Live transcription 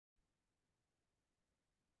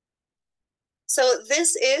So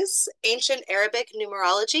this is Ancient Arabic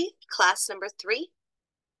Numerology, class number 3.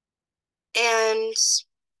 And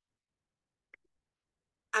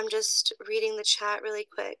I'm just reading the chat really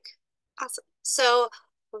quick. Awesome. So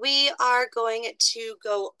we are going to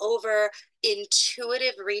go over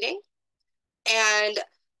intuitive reading and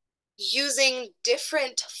using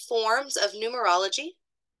different forms of numerology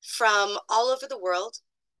from all over the world,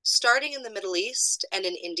 starting in the Middle East and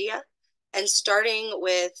in India, and starting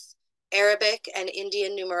with Arabic and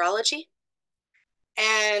Indian numerology.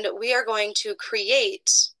 And we are going to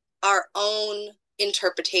create our own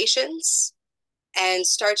interpretations and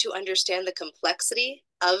start to understand the complexity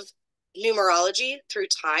of numerology through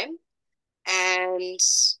time and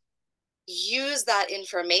use that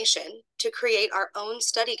information to create our own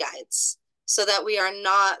study guides so that we are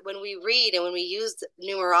not, when we read and when we use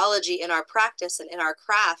numerology in our practice and in our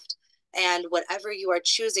craft, and whatever you are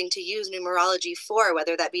choosing to use numerology for,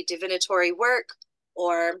 whether that be divinatory work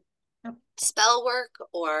or spell work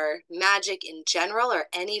or magic in general or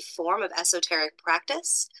any form of esoteric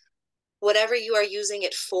practice, whatever you are using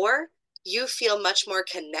it for, you feel much more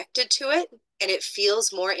connected to it and it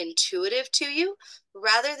feels more intuitive to you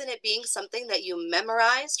rather than it being something that you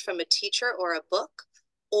memorized from a teacher or a book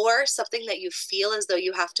or something that you feel as though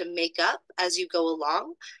you have to make up as you go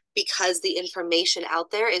along because the information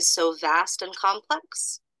out there is so vast and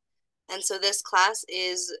complex. And so this class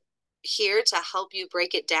is here to help you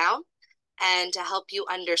break it down and to help you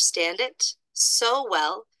understand it so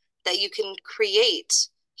well that you can create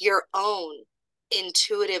your own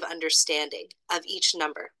intuitive understanding of each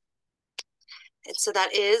number. And so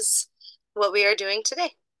that is what we are doing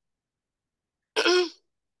today.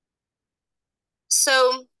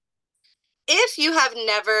 So if you have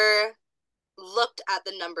never looked at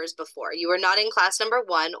the numbers before, you are not in class number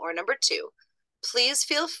 1 or number 2, please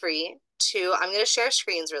feel free to, I'm going to share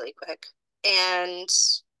screens really quick, and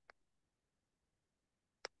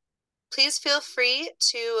please feel free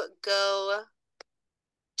to go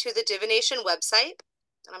to the DiviNation website,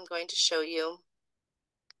 and I'm going to show you.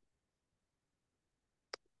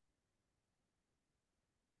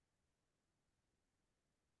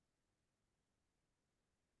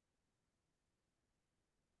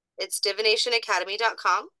 It's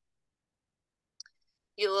divinationacademy.com.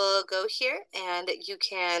 You will go here and you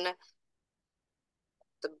can,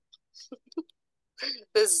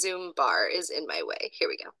 the Zoom bar is in my way. Here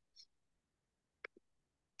we go.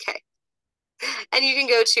 Okay. And you can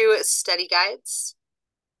go to study guides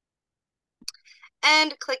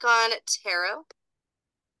and click on tarot.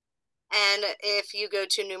 And if you go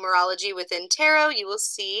to numerology within tarot, you will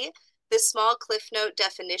see the small cliff note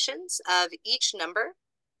definitions of each number.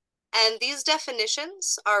 And these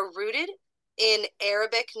definitions are rooted in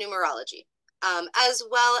Arabic numerology, as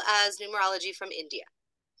well as numerology from India.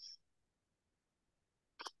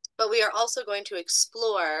 But we are also going to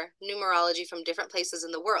explore numerology from different places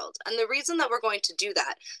in the world. And the reason that we're going to do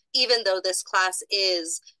that, even though this class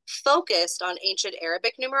is focused on ancient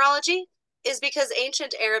Arabic numerology, is because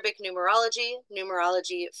ancient Arabic numerology,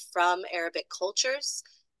 numerology from Arabic cultures,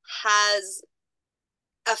 has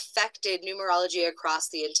affected numerology across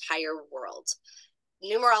the entire world.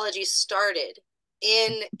 Numerology started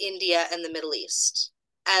in India and the Middle East,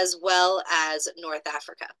 as well as North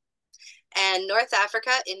Africa. And North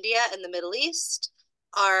Africa, India, and the Middle East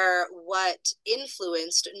are what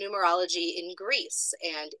influenced numerology in Greece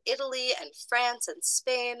and Italy and France and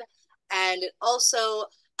Spain, and it also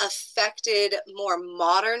affected more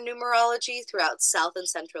modern numerology throughout South and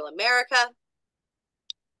Central America,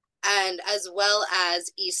 and as well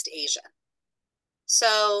as East Asia.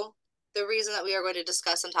 So the reason that we are going to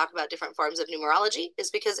discuss and talk about different forms of numerology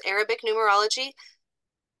is because Arabic numerology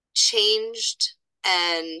changed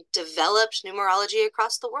and developed numerology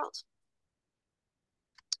across the world.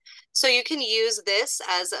 So you can use this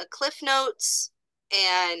as a Cliff Notes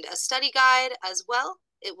and a study guide as well.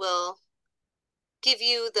 It will give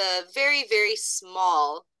you the very, very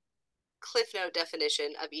small Cliff Note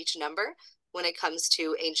definition of each number when it comes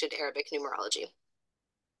to ancient Arabic numerology.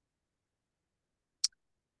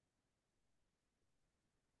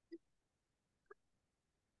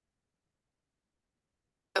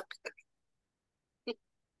 Okay.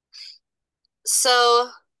 So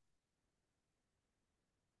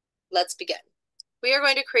let's begin. We are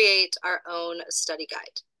going to create our own study guide.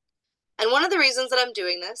 And one of the reasons that I'm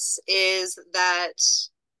doing this is that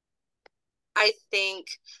I think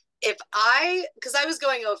because I was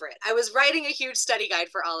going over it, I was writing a huge study guide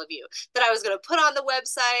for all of you that I was going to put on the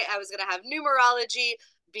website. I was going to have numerology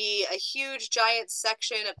be a huge giant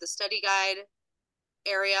section of the study guide.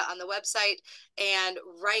 area on the website and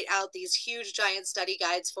write out these huge giant study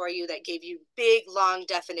guides for you that gave you big long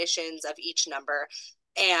definitions of each number.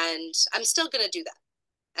 And I'm still going to do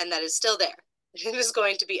that. And that is still there. It is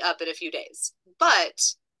going to be up in a few days.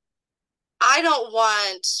 But I don't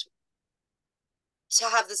want to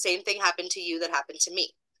have the same thing happen to you that happened to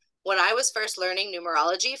me. When I was first learning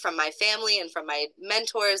numerology from my family and from my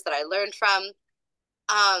mentors that I learned from,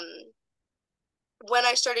 when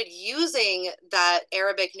I started using that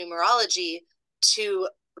Arabic numerology to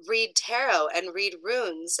read tarot and read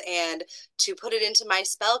runes and to put it into my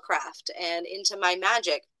spellcraft and into my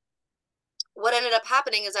magic, what ended up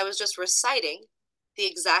happening is I was just reciting the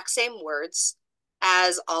exact same words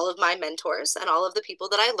as all of my mentors and all of the people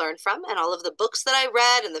that I learned from and all of the books that I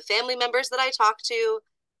read and the family members that I talked to.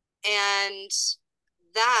 And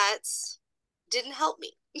that didn't help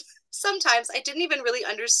me. Sometimes I didn't even really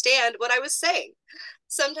understand what I was saying.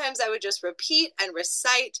 Sometimes I would just repeat and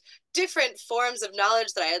recite different forms of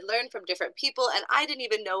knowledge that I had learned from different people, and I didn't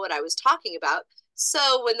even know what I was talking about.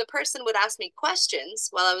 So when the person would ask me questions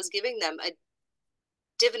while I was giving them a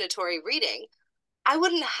divinatory reading, I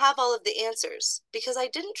wouldn't have all of the answers because I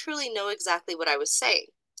didn't truly know exactly what I was saying.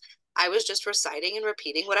 I was just reciting and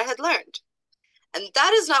repeating what I had learned. And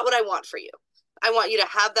that is not what I want for you. I want you to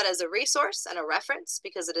have that as a resource and a reference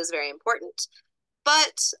because it is very important.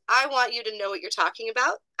 But I want you to know what you're talking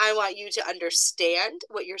about. I want you to understand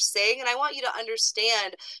what you're saying. And I want you to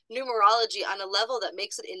understand numerology on a level that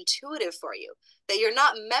makes it intuitive for you, that you're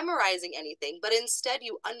not memorizing anything, but instead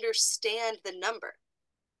you understand the number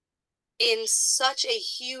in such a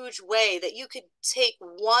huge way that you could take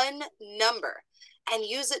one number and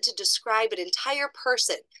use it to describe an entire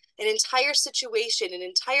person, an entire situation, an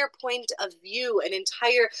entire point of view, an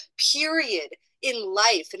entire period in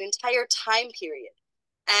life, an entire time period.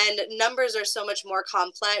 And numbers are so much more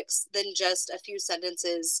complex than just a few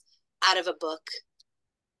sentences out of a book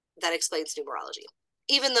that explains numerology,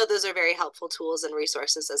 even though those are very helpful tools and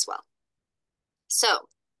resources as well. So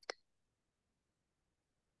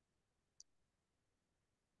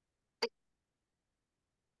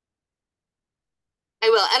I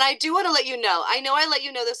will. And I do want to let you know, I know I let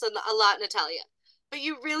you know this a lot, Natalia, but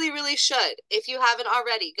you really, really should. If you haven't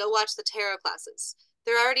already, go watch the tarot classes.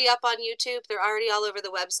 They're already up on YouTube. They're already all over the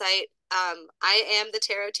website. I am the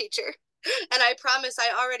tarot teacher. And I promise I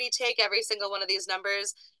already take every single one of these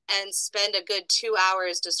numbers and spend a good 2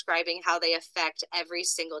 hours describing how they affect every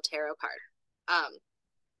single tarot card.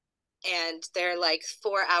 And they're like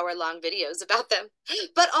 4 hour long videos about them.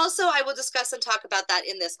 But also I will discuss and talk about that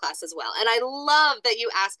in this class as well. And I love that you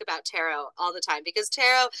ask about tarot all the time because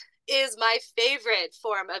tarot is my favorite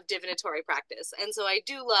form of divinatory practice. And so I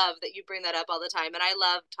do love that you bring that up all the time. And I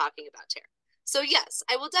love talking about tarot. So yes,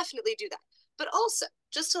 I will definitely do that. But also,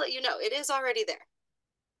 just to let you know, it is already there.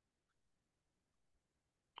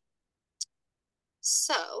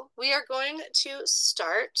 So we are going to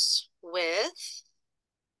start with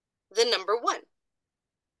the number 1.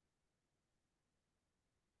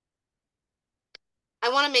 I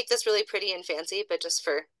want to make this really pretty and fancy, but just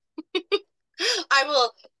for I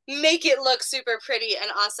will make it look super pretty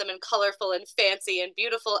and awesome and colorful and fancy and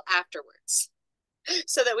beautiful afterwards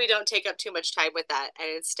so that we don't take up too much time with that.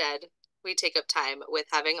 And instead, we take up time with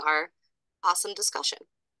having our awesome discussion.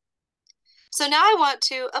 So now I want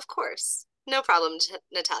to, of course, no problem,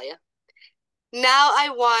 Natalia. Now I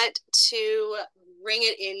want to bring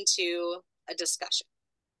it into a discussion.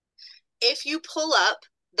 If you pull up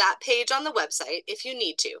that page on the website, if you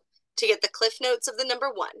need to get the cliff notes of the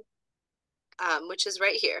number 1, which is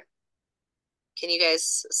right here. Can you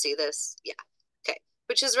guys see this? Yeah. Okay.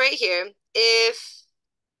 Which is right here. If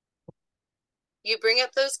you bring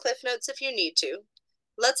up those cliff notes if you need to,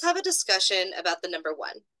 let's have a discussion about the number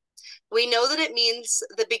 1. We know that it means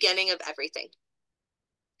the beginning of everything.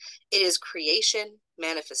 It is creation,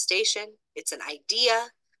 manifestation. It's an idea,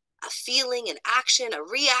 a feeling, an action, a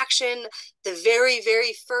reaction, the very,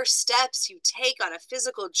 very first steps you take on a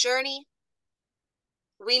physical journey.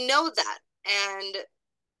 We know that.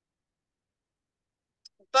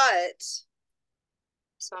 But,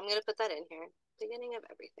 so I'm going to put that in here, beginning of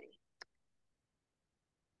everything.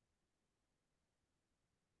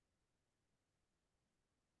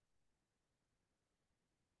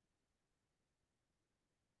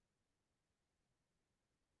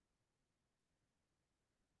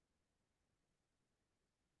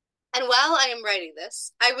 And while I am writing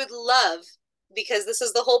this, I would love, because this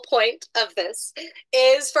is the whole point of this,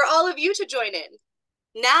 is for all of you to join in.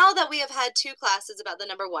 Now that we have had 2 classes about the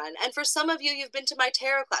number 1, and for some of you, you've been to my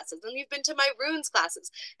tarot classes, and you've been to my runes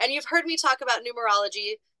classes, and you've heard me talk about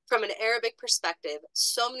numerology from an Arabic perspective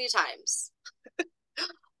so many times.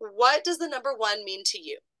 What does the number one mean to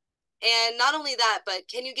you? And not only that, but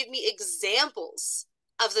can you give me examples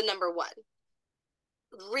of the number one?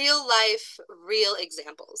 Real life, real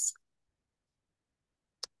examples.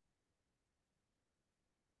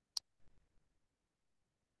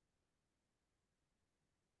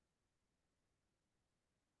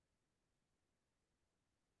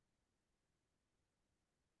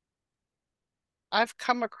 I've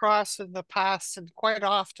come across in the past and quite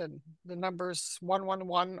often the numbers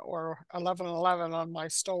 111 or 1111 on my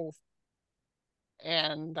stove.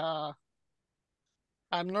 And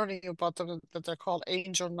I'm learning about them that they're called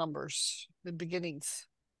angel numbers, the beginnings.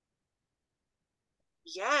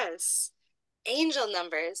 Yes, angel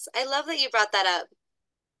numbers. I love that you brought that up.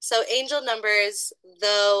 So angel numbers,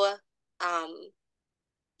 though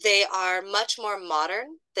they are much more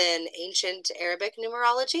modern than ancient Arabic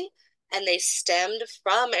numerology, and they stemmed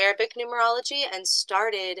from Arabic numerology and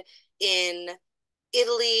started in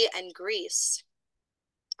Italy and Greece.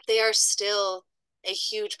 They are still a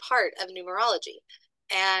huge part of numerology.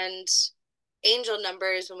 And angel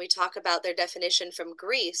numbers, when we talk about their definition from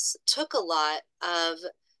Greece, took a lot of,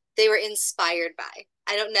 they were inspired by.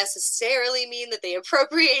 I don't necessarily mean that they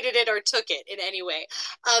appropriated it or took it in any way.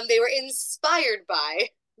 They were inspired by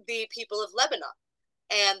the people of Lebanon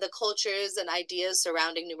and the cultures and ideas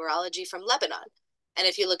surrounding numerology from Lebanon. And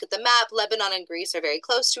if you look at the map, Lebanon and Greece are very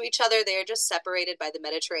close to each other. They are just separated by the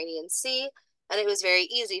Mediterranean Sea. And it was very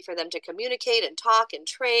easy for them to communicate and talk and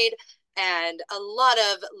trade. And a lot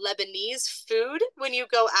of Lebanese food, when you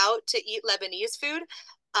go out to eat Lebanese food,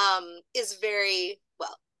 is very,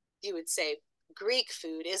 well, you would say Greek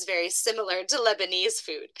food is very similar to Lebanese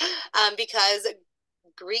food because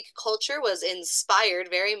Greek culture was inspired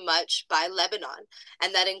very much by Lebanon,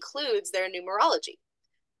 and that includes their numerology.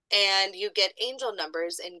 And you get angel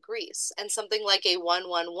numbers in Greece, and something like a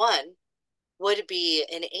 111 would be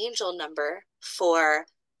an angel number for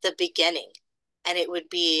the beginning, and it would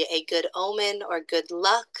be a good omen or good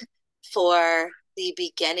luck for the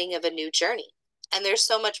beginning of a new journey. And there's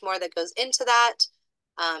so much more that goes into that,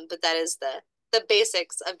 but that is the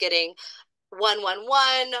basics of getting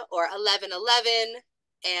 111 or 1111,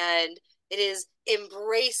 and it is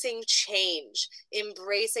embracing change,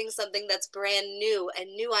 embracing something that's brand new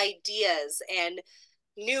and new ideas and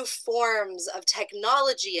new forms of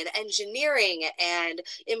technology and engineering and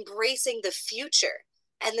embracing the future.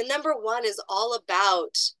 And the number one is all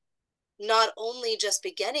about not only just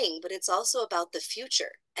beginning, but it's also about the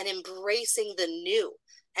future and embracing the new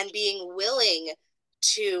and being willing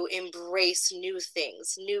to embrace new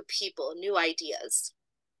things, new people, new ideas.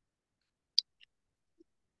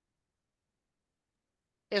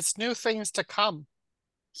 It's new things to come.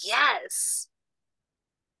 Yes.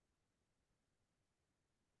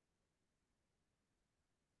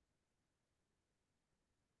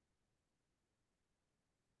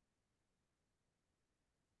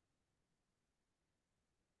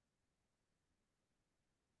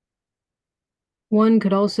 One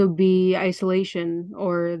could also be isolation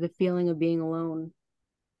or the feeling of being alone.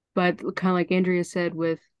 But kind of like Andrea said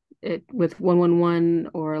with 111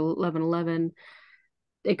 or 1111,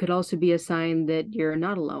 it could also be a sign that you're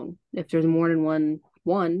not alone. If there's more than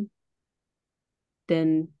one,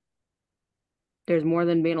 then there's more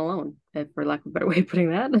than being alone, for lack of a better way of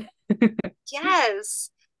putting that.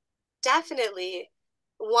 Yes, definitely.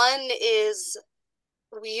 One is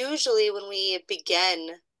usually when we begin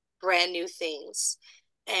brand new things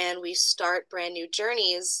and we start brand new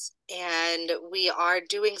journeys and we are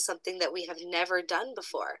doing something that we have never done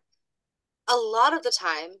before. A lot of the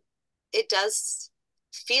time, it does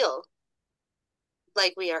feel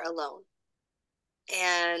like we are alone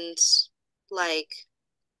and like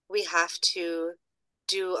we have to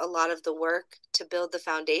do a lot of the work to build the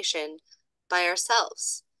foundation by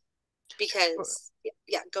ourselves because,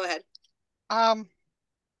 yeah, go ahead. Um,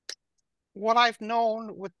 what I've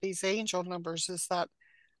known with these angel numbers is that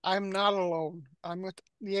I'm not alone. I'm with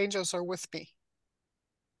the angels are with me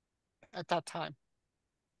at that time.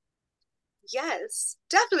 Yes,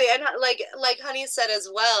 definitely. And like Honey said as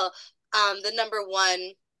well, the number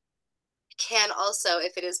one can also,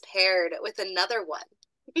 if it is paired with another one,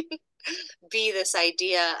 be this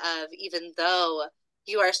idea of even though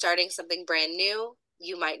you are starting something brand new,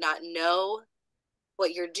 you might not know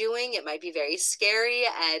what you're doing. It might be very scary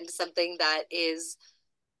and something that is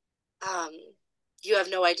um, you have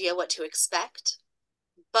no idea what to expect,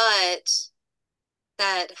 but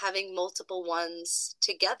that having multiple ones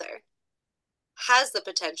together has the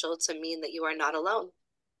potential to mean that you are not alone.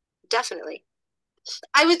 Definitely.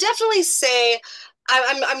 I would definitely say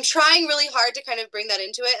I'm trying really hard to kind of bring that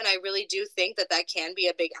into it, and I really do think that that can be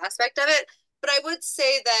a big aspect of it. But I would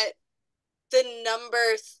say that the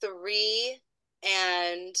number three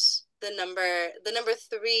and the number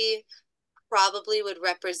three probably would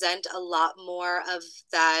represent a lot more of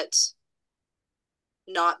that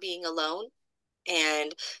not being alone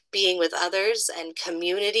and being with others and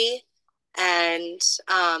community and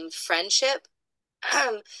friendship.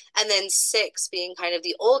 And then six being kind of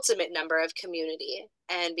the ultimate number of community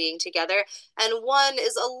and being together. And one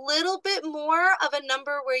is a little bit more of a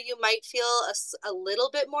number where you might feel a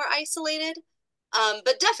little bit more isolated.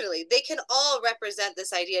 But definitely, they can all represent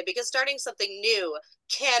this idea because starting something new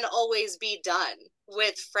can always be done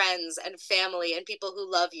with friends and family and people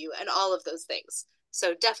who love you and all of those things.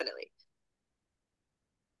 So definitely.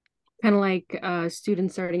 Kind of like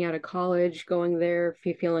students starting out of college, going there,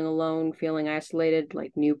 feeling alone, feeling isolated,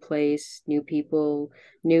 like new place, new people,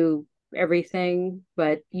 new everything,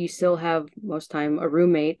 but you still have most time a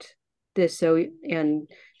roommate. This so and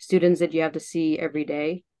students that you have to see every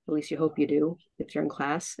day. At least you hope you do if you're in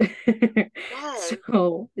class. Yes.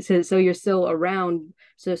 So you're still around.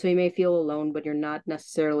 So you may feel alone, but you're not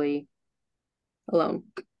necessarily alone.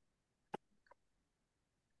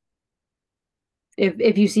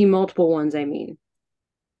 If you see multiple ones, I mean.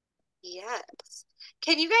 Yes.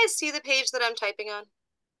 Can you guys see the page that I'm typing on?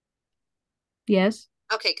 Yes.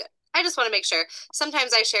 Okay, good. I just want to make sure.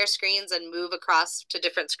 Sometimes I share screens and move across to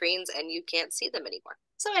different screens and you can't see them anymore.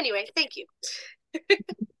 So anyway, thank you.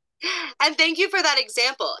 And thank you for that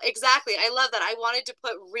example. Exactly. I love that. I wanted to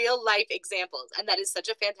put real life examples, and that is such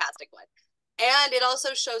a fantastic one. And it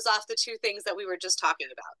also shows off the two things that we were just talking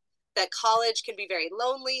about. That college can be very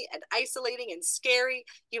lonely and isolating and scary.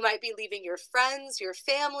 You might be leaving your friends, your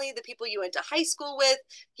family, the people you went to high school with.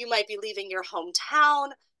 You might be leaving your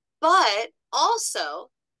hometown, but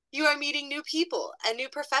also you are meeting new people and new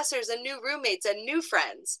professors and new roommates and new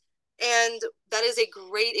friends. And that is a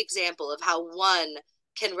great example of how one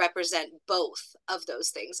can represent both of those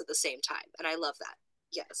things at the same time. And I love that.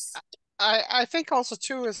 Yes. I think also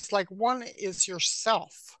too is like one is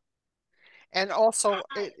yourself, and also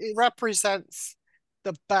it Yes. represents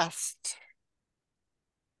the best.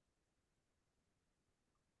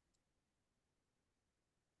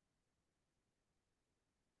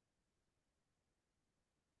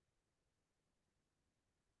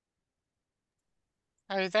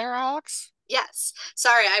 Are you there, Alex? Yes.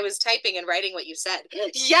 Sorry, I was typing and writing what you said.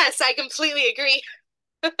 Yes, I completely agree.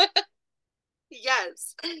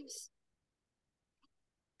 Yes.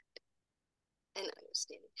 And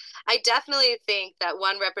understanding. I definitely think that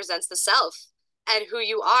one represents the self and who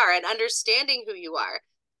you are and understanding who you are.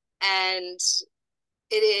 And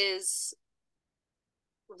it is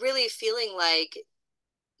really feeling like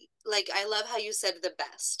I love how you said the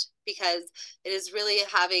best because it is really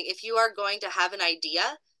having if you are going to have an idea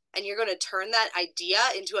and you're going to turn that idea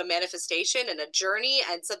into a manifestation and a journey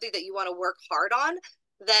and something that you want to work hard on,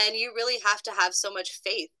 then you really have to have so much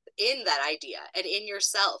faith in that idea and in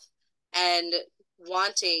yourself and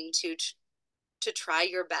wanting to try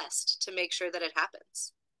your best to make sure that it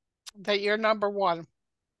happens. That you're number one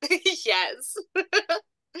Yes.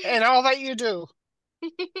 in all that you do.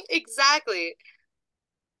 Exactly.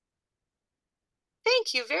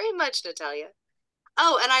 Thank you very much, Natalia.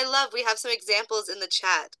 Oh, and I love we have some examples in the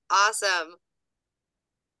chat. Awesome.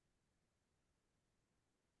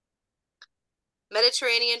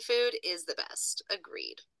 Mediterranean food is the best.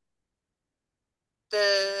 Agreed.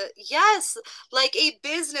 Yes, like a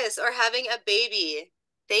business or having a baby.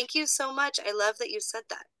 Thank you so much. I love that you said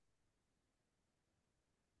that.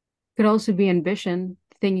 Could also be ambition,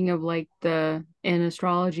 thinking of like the in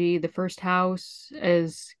astrology, the first house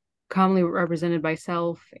is commonly represented by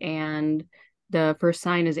self, and the first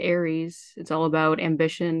sign is Aries. It's all about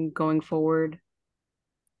ambition going forward.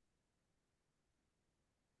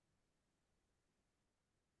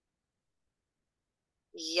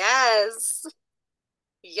 Yes.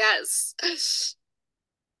 Yes. And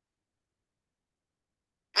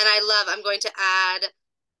I'm going to add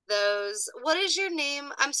those. What is your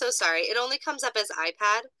name? I'm so sorry. It only comes up as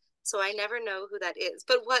iPad, so I never know who that is.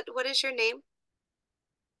 But what is your name?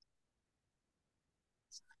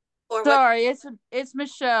 Or what? Sorry, it's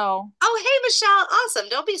Michelle. Oh, hey, Michelle. Awesome.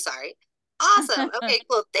 Don't be sorry. Awesome. Okay,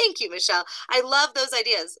 cool. Thank you, Michelle. I love those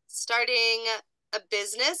ideas. Starting a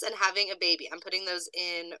business and having a baby. I'm putting those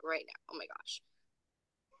in right now. Oh my gosh.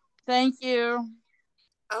 Thank you.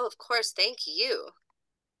 Oh, of course. Thank you.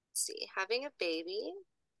 Let's see. Having a baby.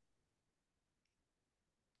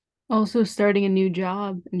 Also starting a new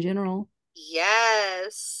job in general.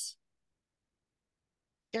 Yes.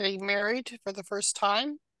 Getting married for the first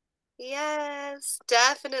time. Yes,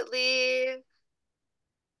 definitely.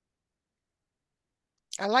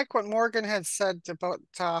 I like what Morgan had said about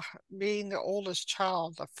being the oldest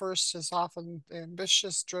child. The first is often the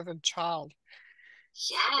ambitious, driven child.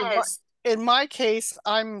 In my, Yes. in my case,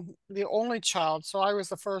 I'm the only child, so I was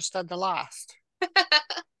the first and the last.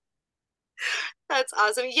 That's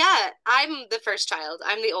awesome. Yeah, I'm the first child.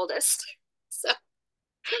 I'm the oldest. So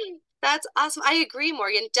that's awesome. I agree,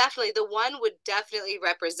 Morgan. Definitely. The one would definitely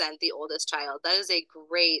represent the oldest child. That is a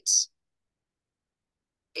great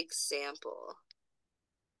example.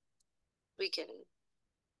 We can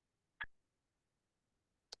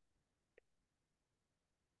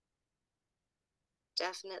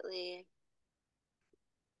definitely.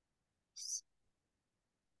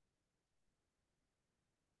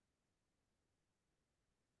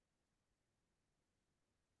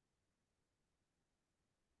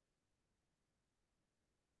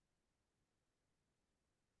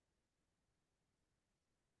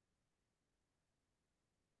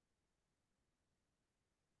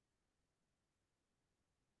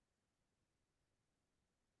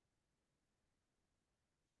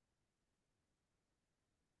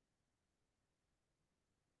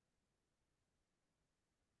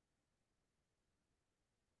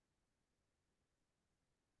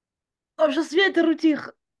 Oh, je suis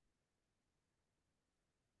interruptir.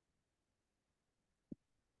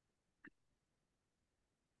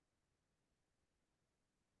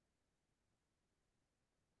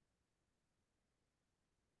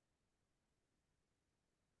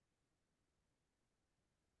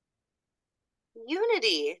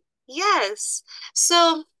 Unity. Yes.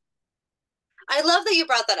 So I love that you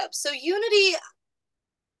brought that up. So unity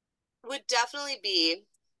would definitely be,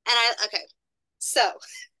 okay. So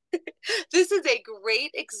this is a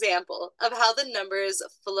great example of how the numbers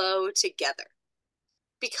flow together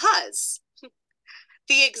because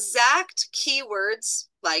the exact keywords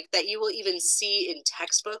like that you will even see in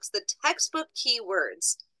textbooks, the textbook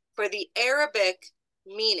keywords for the Arabic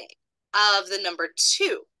meaning of the number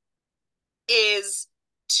two is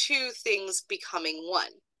two things becoming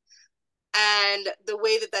one. And the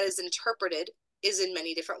way that that is interpreted is in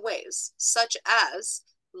many different ways, such as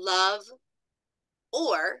love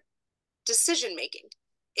or decision making.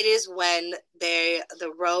 It is when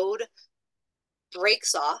the road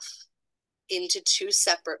breaks off into two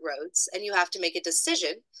separate roads and you have to make a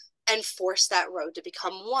decision and force that road to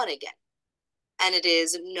become one again. And it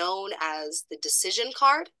is known as the decision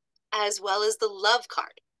card as well as the love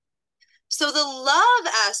card. So the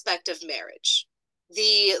love aspect of marriage,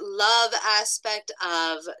 the love aspect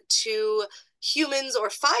of two humans or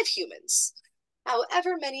five humans,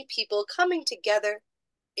 however many people coming together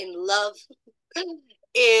in love,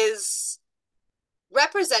 is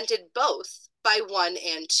represented both by one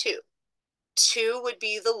and two. Two would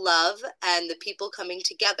be the love and the people coming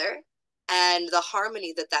together and the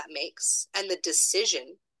harmony that that makes and the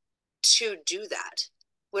decision to do that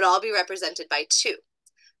would all be represented by two.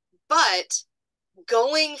 But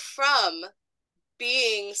going from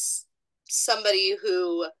being somebody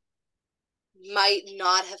who might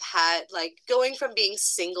not have had, like, going from being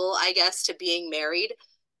single, I guess, to being married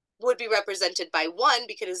would be represented by one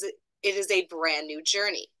because it is a brand new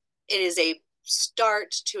journey. It is a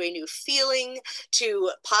start to a new feeling,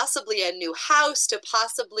 to possibly a new house, to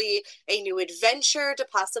possibly a new adventure, to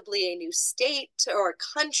possibly a new state or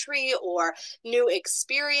country or new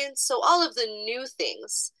experience. So all of the new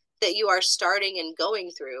things that you are starting and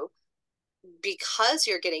going through because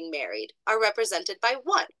you're getting married are represented by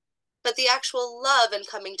one. But the actual love and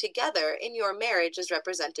coming together in your marriage is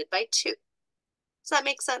represented by two. Does that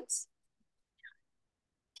make sense?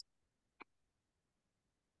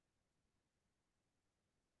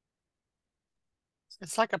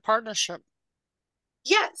 It's like a partnership.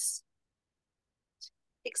 Yes,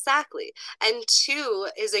 exactly. And two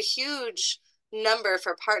is a huge number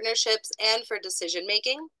for partnerships and for decision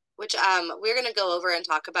making, which we're going to go over and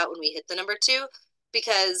talk about when we hit the number two,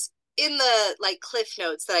 because in the like cliff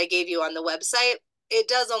notes that I gave you on the website, it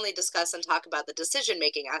does only discuss and talk about the decision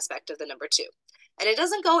making aspect of the number two. And it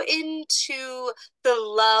doesn't go into the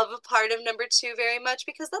love part of number two very much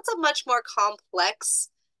because that's a much more complex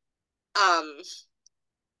um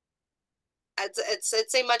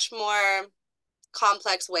it's a much more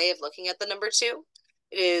complex way of looking at the number two.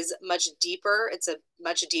 It is much deeper. It's a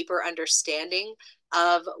much deeper understanding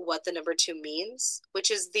of what the number two means,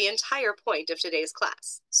 which is the entire point of today's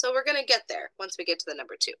class. So we're going to get there once we get to the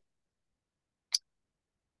number two.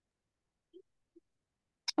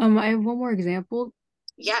 I have one more example.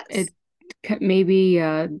 Yes. It maybe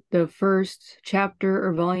the first chapter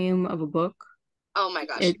or volume of a book. Oh my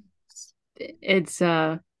gosh. It's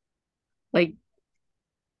like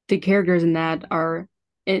the characters in that are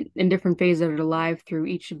in different phases of their life through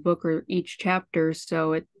each book or each chapter.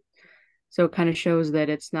 So it kind of shows that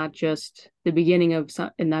it's not just the beginning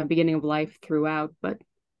of life throughout, but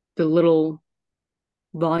the little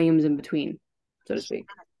volumes in between, so to speak.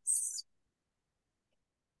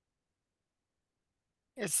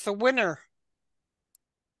 It's the winner.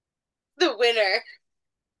 The winner.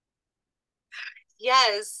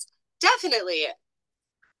 Yes, definitely.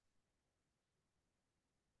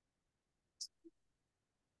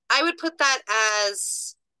 I would put that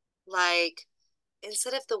as like,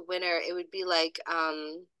 instead of the winner, it would be like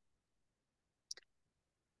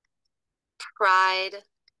pride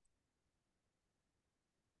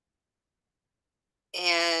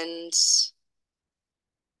and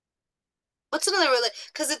what's another word?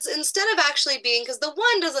 Because it's instead of actually being, because the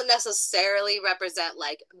one doesn't necessarily represent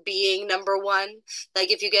like being number one.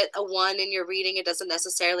 Like if you get a one in your reading, it doesn't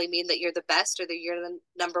necessarily mean that you're the best or that you're the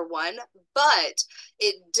number one. But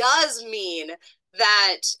it does mean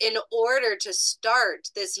that in order to start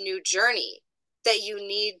this new journey, that you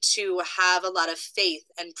need to have a lot of faith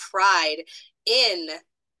and pride in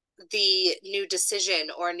the new decision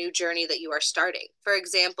or new journey that you are starting. For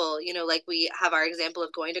example, like we have our example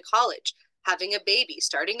of going to college, having a baby,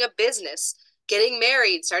 starting a business, getting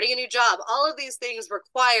married, starting a new job. All of these things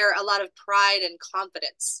require a lot of pride and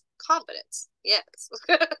confidence. Confidence, yes.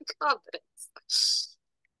 Confidence.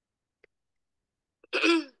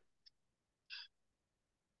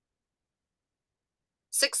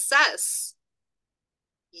 Success.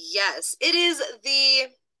 Yes, it is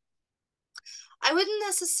I wouldn't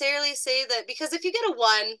necessarily say that, because if you get a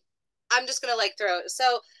one, I'm just gonna like throw it.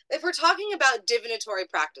 So if we're talking about divinatory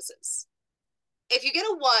practices, if you get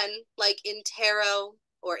a one, like in tarot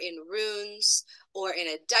or in runes or in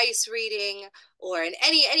a dice reading or in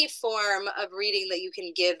any form of reading that you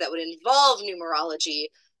can give that would involve numerology,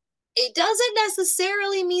 it doesn't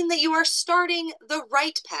necessarily mean that you are starting the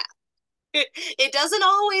right path. It doesn't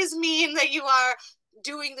always mean that you are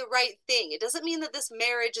doing the right thing. It doesn't mean that this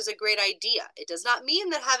marriage is a great idea. It does not mean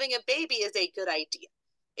that having a baby is a good idea.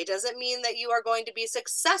 It doesn't mean that you are going to be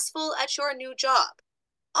successful at your new job.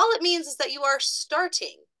 All it means is that you are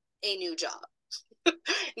starting a new job.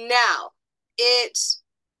 Now, it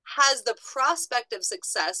has the prospect of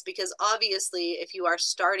success because obviously, if you are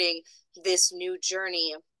starting this new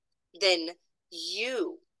journey, then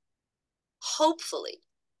you hopefully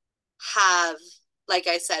have, like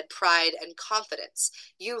I said, pride and confidence.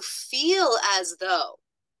 You feel as though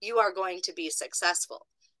you are going to be successful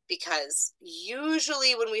because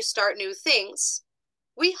usually when we start new things,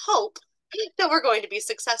 we hope that we're going to be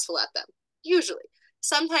successful at them. Usually.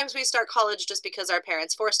 Sometimes we start college just because our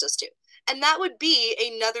parents forced us to. And that would be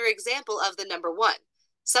another example of the number one.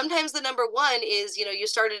 Sometimes the number one is, you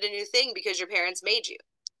started a new thing because your parents made you,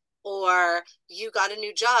 or you got a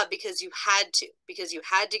new job because you had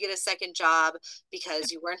to get a second job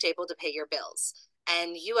because you weren't able to pay your bills.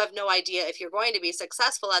 And you have no idea if you're going to be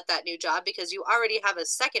successful at that new job because you already have a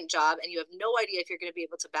second job and you have no idea if you're going to be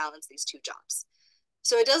able to balance these two jobs.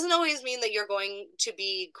 So it doesn't always mean that you're going to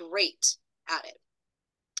be great at it,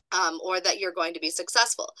 or that you're going to be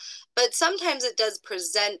successful. But sometimes it does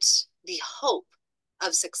present the hope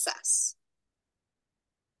of success.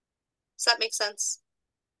 Does that make sense?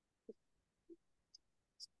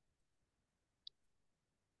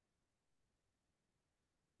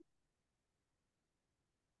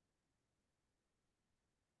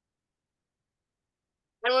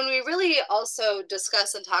 And when we really also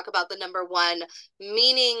discuss and talk about the number one,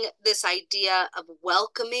 meaning this idea of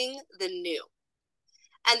welcoming the new.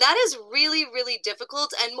 And that is really, really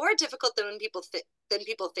difficult, and more difficult than people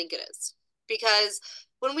think it is. Because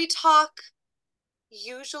when we talk,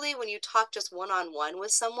 usually when you talk just one-on-one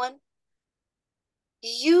with someone,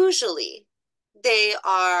 usually they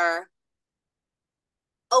are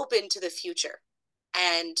open to the future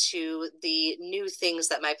and to the new things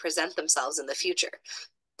that might present themselves in the future.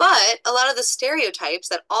 But a lot of the stereotypes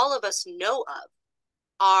that all of us know of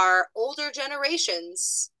are older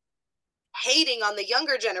generations hating on the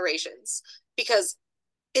younger generations because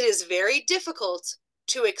it is very difficult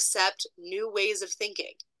to accept new ways of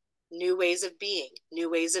thinking, new ways of being, new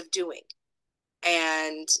ways of doing.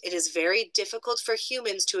 And it is very difficult for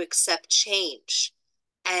humans to accept change.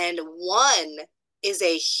 And one is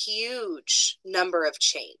a huge number of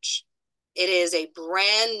change. It is a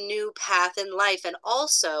brand new path in life. And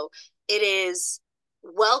also, it is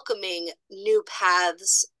welcoming new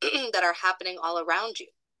paths that are happening all around you,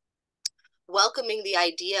 welcoming the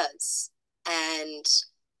ideas and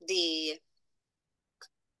the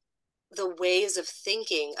ways of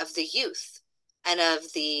thinking of the youth and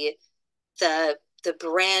of the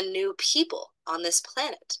brand new people on this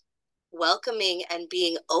planet, welcoming and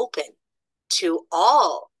being open to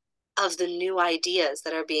all of the new ideas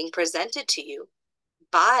that are being presented to you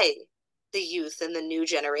by the youth and the new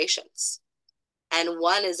generations. And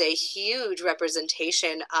one is a huge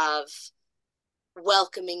representation of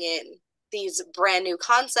welcoming in these brand new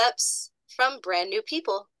concepts from brand new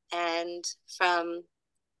people and from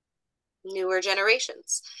newer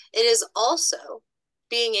generations. It is also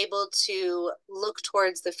being able to look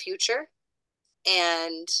towards the future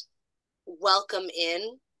and welcome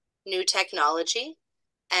in new technology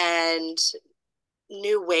and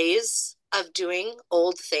new ways of doing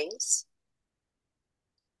old things.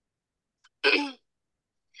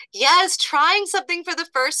 Yes, trying something for the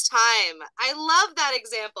first time. I love that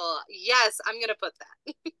example. Yes, I'm going to put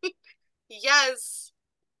that. Yes.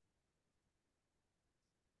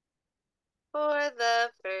 For the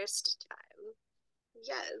first time.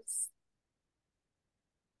 Yes.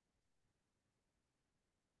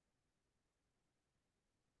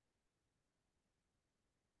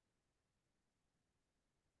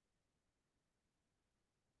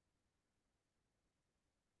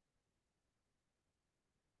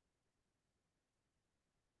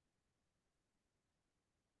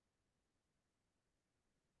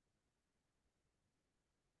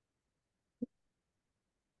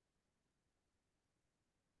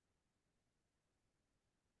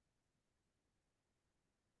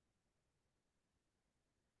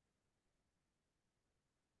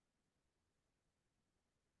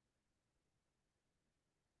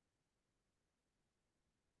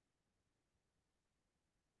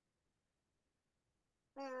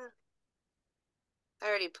 I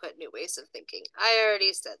already put new ways of thinking. I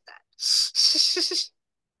already said that.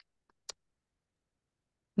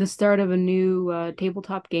 The start of a new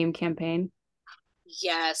tabletop game campaign.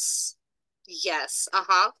 Yes. Yes.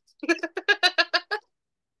 Uh-huh.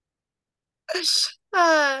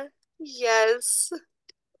 Yes.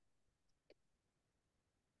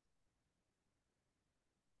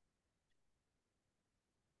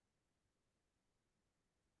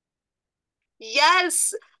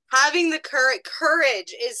 Yes. Having the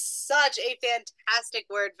courage is such a fantastic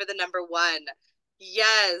word for the number one.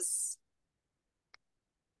 Yes.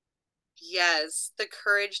 Yes. The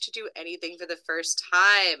courage to do anything for the first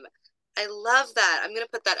time. I love that. I'm going to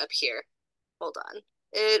put that up here. Hold on.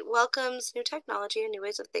 It welcomes new technology and new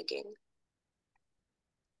ways of thinking.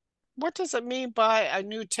 What does it mean by a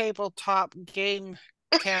new tabletop game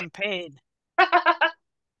campaign? Um,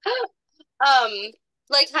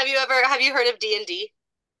 like have you heard of D&D?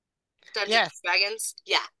 Dungeons and Yes. Dragons?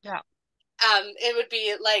 Yeah. Yeah. It would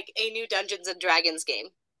be like a new Dungeons and Dragons game.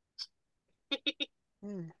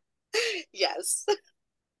 Hmm. Yes.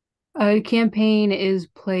 A campaign is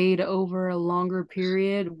played over a longer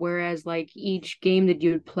period, whereas like each game that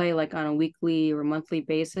you would play like on a weekly or monthly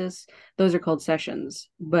basis, those are called sessions.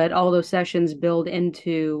 But all those sessions build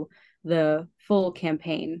into the full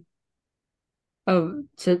campaign of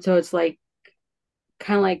so it's like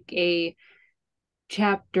kind of like a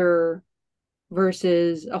chapter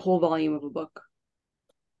versus a whole volume of a book.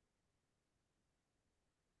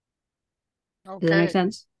 Does that make Okay.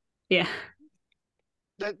 sense? Yeah.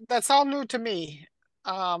 That's all new to me.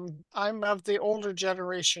 I'm of the older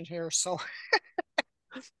generation here, so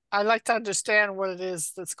I like to understand what it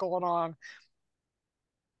is that's going on.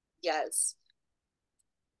 Yes.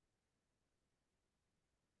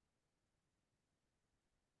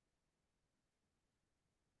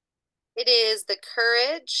 It is the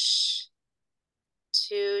courage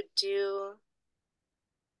to do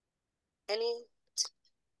any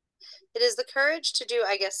it is the courage to do,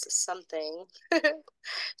 I guess, something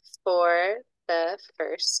for the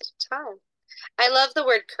first time. I love the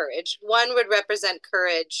word courage. One would represent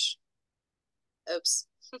courage. Oops.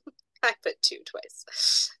 I put two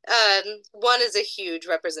twice. One is a huge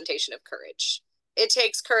representation of courage. It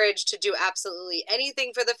takes courage to do absolutely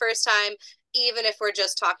anything for the first time, even if we're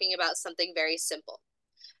just talking about something very simple.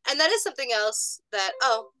 And that is something else that,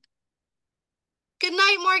 oh, good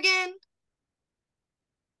night, Morgan.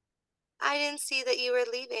 I didn't see that you were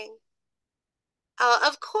leaving. Oh,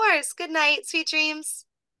 of course. Good night, sweet dreams.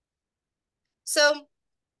 So,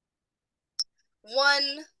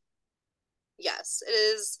 one, yes, it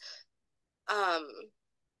is. Um,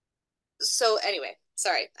 so anyway,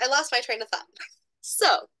 sorry, I lost my train of thought.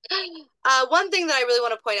 So, one thing that I really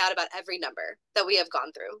want to point out about every number that we have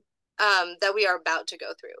gone through, that we are about to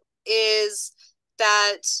go through, is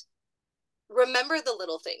that remember the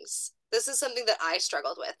little things. This is something that I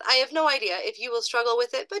struggled with. I have no idea if you will struggle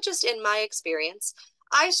with it, but just in my experience,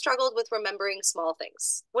 I struggled with remembering small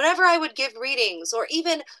things. Whenever I would give readings or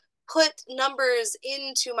even put numbers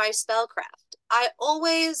into my spellcraft, I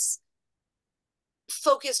always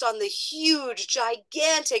focused on the huge,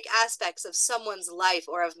 gigantic aspects of someone's life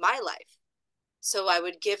or of my life. So I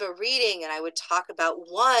would give a reading and I would talk about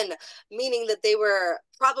one, meaning that they were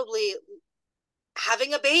probably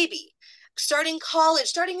having a baby, starting college,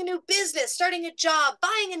 starting a new business, starting a job,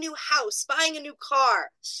 buying a new house, buying a new car.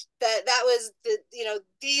 That was the,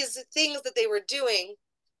 these things that they were doing.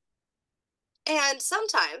 And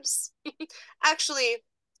sometimes, actually,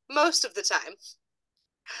 most of the time,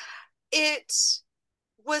 it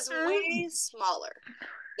was way smaller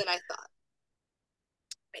than I thought.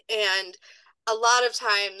 And a lot of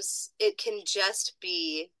times it can just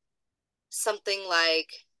be something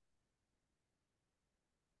like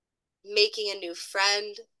making a new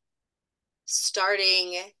friend,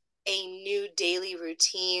 starting a new daily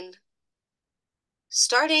routine,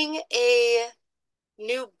 starting a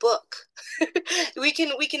new book. we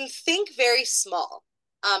can think very small.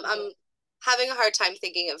 I'm having a hard time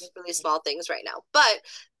thinking of really small things right now, but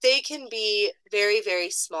they can be very, very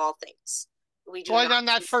small things. We do Going not. on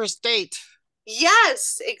that first date.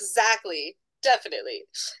 Yes, exactly. Definitely.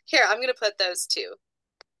 Here, I'm gonna put those two.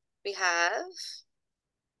 We have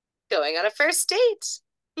going on a first date.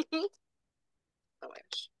 Oh my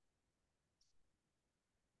gosh.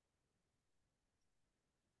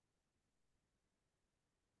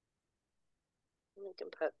 We can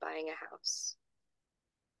put buying a house.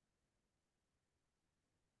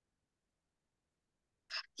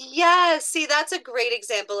 Yes, see, that's a great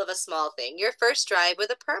example of a small thing. Your first drive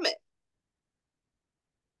with a permit.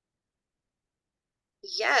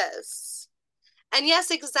 Yes. And yes,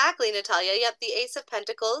 exactly, Natalia. Yep, the Ace of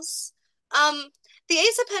Pentacles. The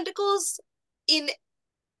Ace of Pentacles in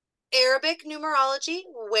Arabic numerology,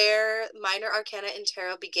 where minor arcana and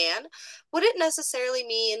tarot began, wouldn't necessarily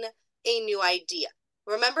mean a new idea.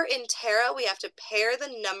 Remember, in tarot, we have to pair the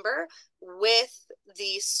number with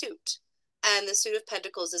the suit, and the suit of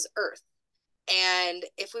Pentacles is Earth. And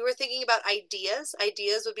if we were thinking about ideas,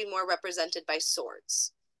 ideas would be more represented by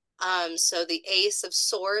swords. So the Ace of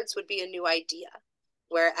Swords would be a new idea,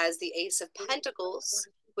 whereas the Ace of Pentacles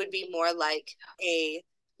would be more like a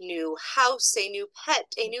new house, a new pet,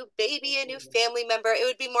 a new baby, a new family member. It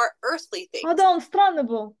would be more earthly things. странно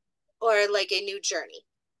был. Or like a new journey.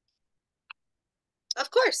 Of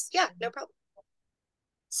course, yeah, no problem.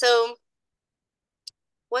 So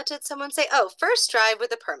what did someone say? Oh, first drive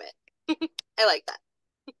with a permit. I like that.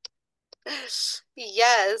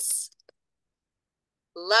 Yes.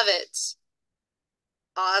 Love it.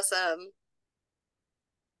 Awesome.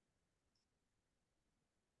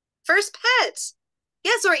 First pet.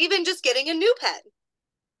 Yes, or even just getting a new pet.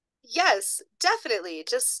 Yes, definitely.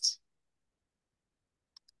 Just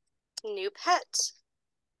new pet.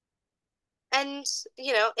 And,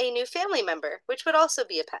 a new family member, which would also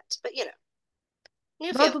be a pet, but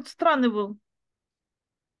new Да, family. тут странный был.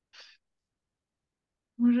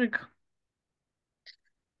 Мужик.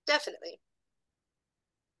 Definitely.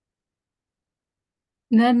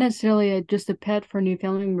 Not necessarily just a pet for a new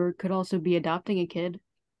family member, could also be adopting a kid.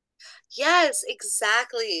 Yes,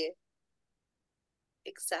 exactly.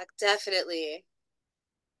 Definitely.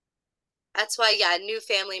 That's why, yeah, new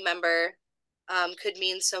family member could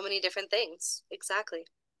mean so many different things. Exactly.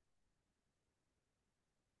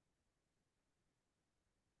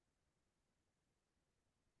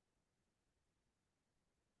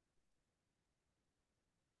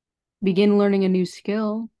 Begin learning a new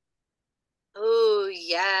skill. Oh,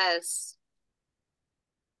 yes.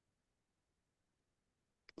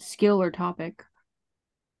 Skill or topic.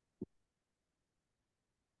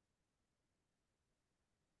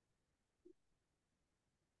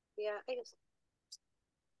 Yeah, I guess.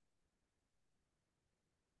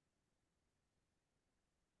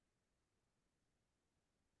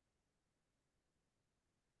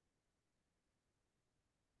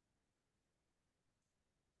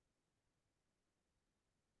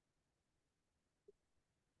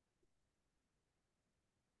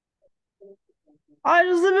 А,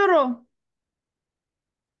 я заберу.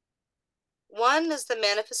 One is the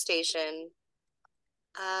manifestation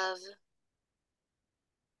of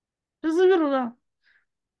Я заберу, да.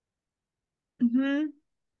 Угу.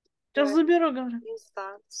 Сейчас your заберу, говорю. new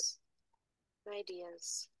thoughts and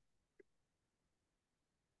ideas.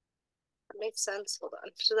 That makes sense. Hold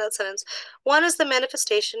on to that sentence. One is the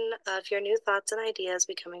manifestation of your new thoughts and ideas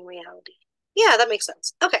becoming reality. Yeah, that makes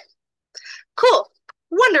sense. Okay, cool.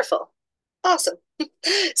 Wonderful. Awesome.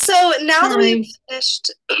 So now that we've Sorry.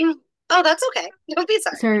 finished, oh, that's okay. Don't be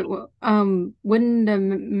sorry. Sorry, well, wouldn't the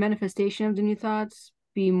manifestation of the new thoughts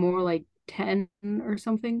be more like 10 or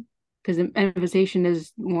something? Because the manifestation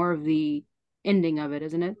is more of the ending of it,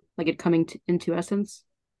 isn't it? like it coming into essence.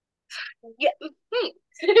 Yeah.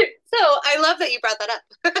 So I love that you brought that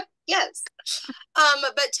up. Yes.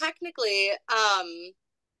 But technically, 10,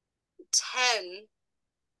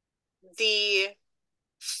 the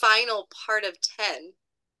final part of 10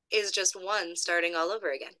 is just one starting all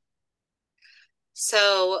over again.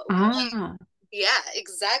 So, Ah, yeah,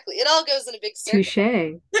 exactly. It all goes in a big circle.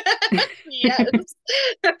 touche. Yes.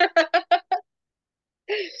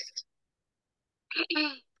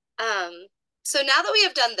 Um, so now that we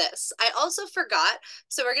have done this, I also forgot,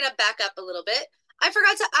 so we're gonna back up a little bit. I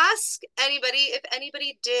forgot to ask anybody if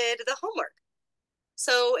anybody did the homework.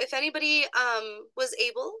 So if anybody was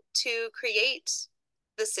able to create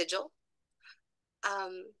the sigil,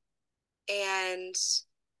 and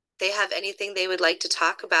they have anything they would like to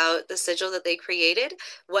talk about the sigil that they created,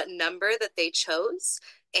 what number that they chose,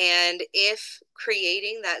 and if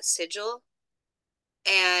creating that sigil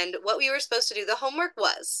and what we were supposed to do. The homework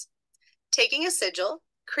was taking a sigil,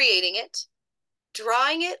 creating it,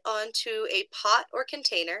 drawing it onto a pot or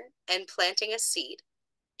container, and planting a seed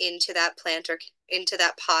into that plant or into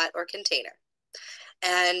that pot or container.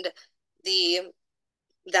 And the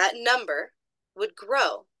that number would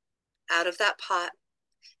grow out of that pot.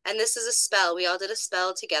 And this is a spell. We all did a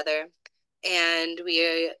spell together, and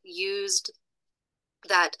we used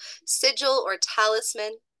that sigil or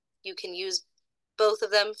talisman. You can use both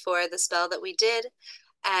of them for the spell that we did.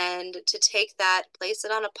 And to take that, place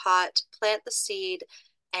it on a pot, plant the seed,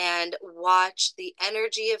 and watch the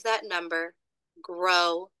energy of that number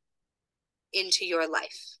grow into your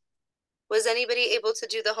life. Was anybody able to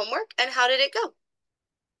do the homework, and how did it go?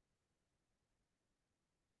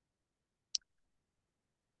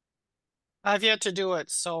 I've yet to do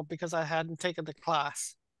it, so because I hadn't taken the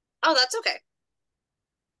class. Oh, that's okay.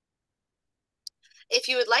 If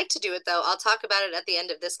you would like to do it, though, I'll talk about it at the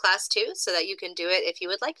end of this class too, so that you can do it if you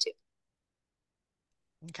would like to.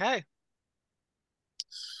 Okay.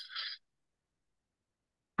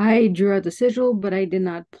 I drew out the sigil, but I did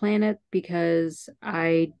not plan it because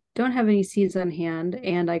I don't have any seeds on hand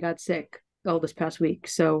and I got sick all this past week,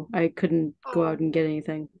 so I couldn't go Oh, out and get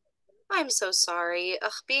anything. I'm so sorry.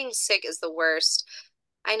 Ugh, being sick is the worst.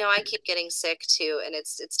 I know I keep getting sick too, and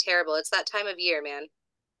it's terrible. It's that time of year, man.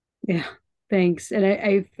 Yeah, thanks. And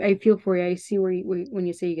I feel for you. I see where when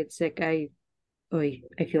you say you get sick, I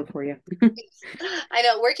feel for you. I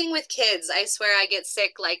know, working with kids, I swear I get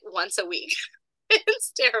sick like once a week.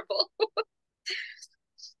 It's terrible.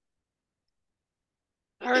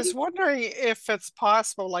 I was wondering if it's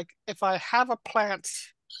possible, like if I have a plant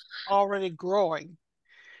already growing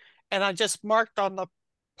and I just marked on the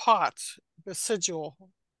pot the sigil.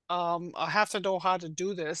 I have to know how to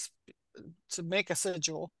do this to make a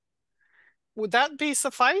sigil. Would that be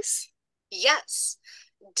suffice? Yes,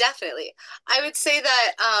 definitely. I would say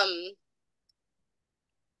that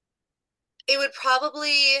it would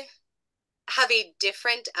probably have a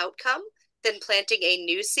different outcome than planting a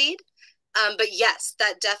new seed. But yes,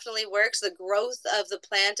 that definitely works. The growth of the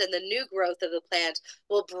plant and the new growth of the plant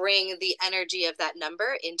will bring the energy of that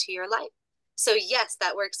number into your life. So yes,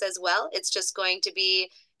 that works as well. It's just going to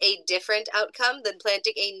be a different outcome than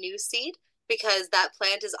planting a new seed, because that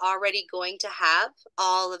plant is already going to have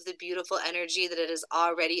all of the beautiful energy that it has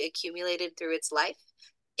already accumulated through its life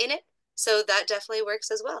in it. So that definitely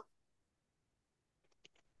works as well.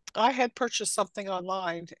 I had purchased something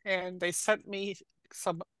online and they sent me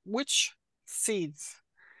some witch seeds.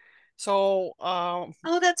 So Oh,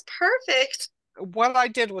 that's perfect. what I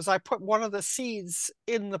did was I put one of the seeds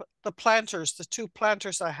in the planters, the two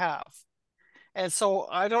planters I have. And so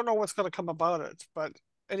I don't know what's going to come about it, but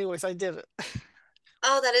anyways, I did it.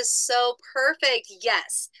 Oh, that is so perfect.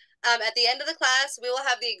 Yes. At the end of the class, we will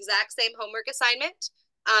have the exact same homework assignment,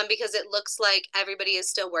 because it looks like everybody is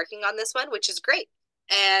still working on this one, which is great.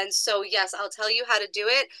 And so, yes, I'll tell you how to do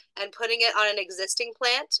it, and putting it on an existing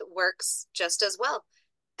plant works just as well.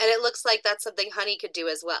 And it looks like that's something Honey could do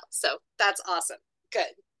as well. So that's awesome. Good.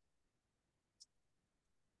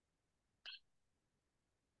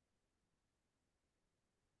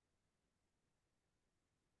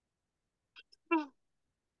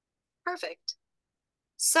 Perfect.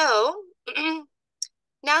 So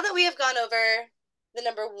now that we have gone over the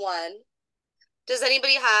number one, does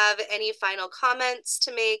anybody have any final comments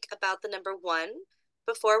to make about the number one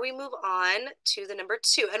before we move on to the number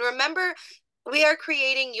two? And remember, we are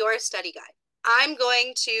creating your study guide. I'm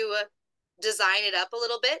going to design it up a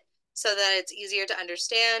little bit so that it's easier to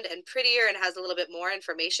understand and prettier and has a little bit more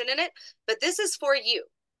information in it. But this is for you.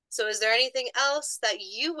 So is there anything else that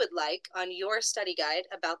you would like on your study guide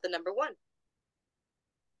about the number one?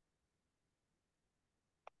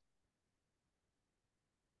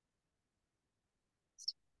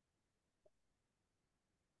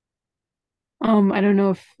 I don't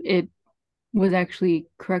know if it was actually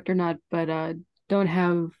correct or not, but don't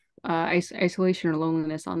have isolation or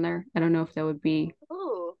loneliness on there. I don't know if that would be.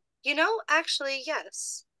 Ooh, actually,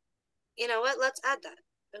 yes. You know what? Let's add that.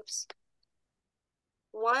 Oops.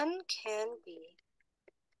 One can be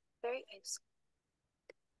very isolated.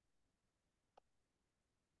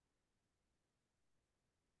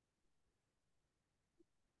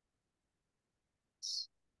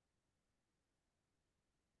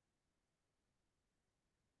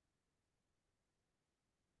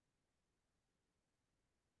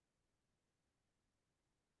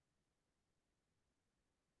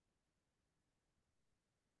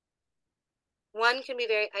 One can be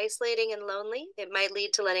very isolating and lonely. It might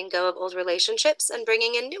lead to letting go of old relationships and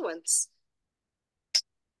bringing in new ones.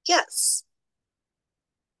 Yes.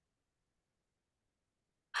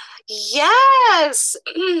 Yes.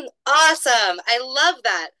 Awesome. I love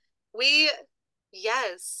that.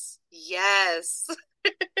 Yes. Yes.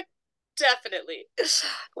 Definitely.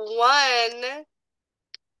 One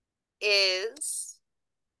is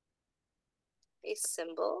a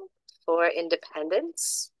symbol for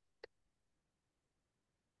independence.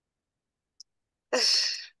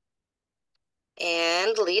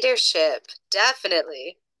 And leadership.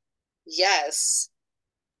 Definitely. Yes.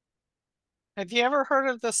 Have you ever heard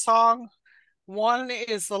of the song, One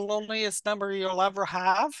is the Loneliest Number You'll Ever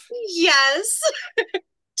Have? Yes.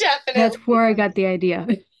 That's Definitely. where I got the idea.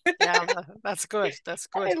 Yeah, that's good. That's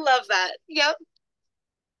I good. love that. Yep.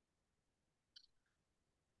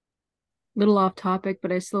 Little off topic,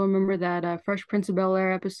 but I still remember that Fresh Prince of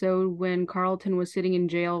Bel-Air episode when Carlton was sitting in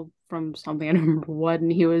jail from something, I don't remember what,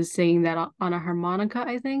 and he was singing that on a harmonica,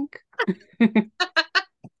 I think.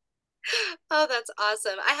 Oh, that's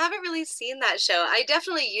awesome. I haven't really seen that show. I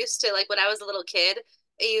definitely used to, like when I was a little kid,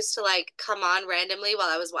 it used to like come on randomly while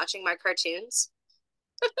I was watching my cartoons.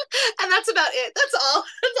 And that's about it. That's all.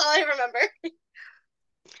 That's all I remember.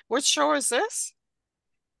 Which show is this?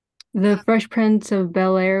 The Fresh Prince of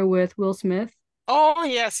Bel-Air with Will Smith. Oh,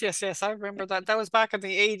 yes, yes, yes. I remember that. That was back in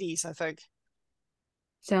the 80s, I think.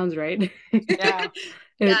 Sounds right. Yeah.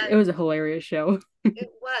 Yeah, It was a hilarious show.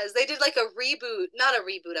 it was. They did like a reboot, not a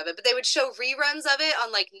reboot of it, but they would show reruns of it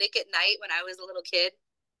on like Nick at Night when I was a little kid.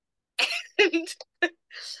 And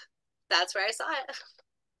that's where I saw it.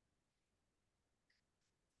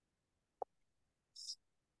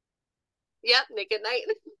 Yep, Nick at Night.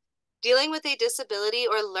 Dealing with a disability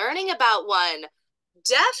or learning about one.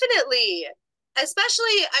 Definitely.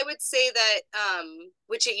 Especially, I would say that,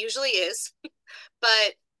 which it usually is,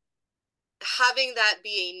 but having that be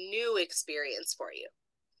a new experience for you.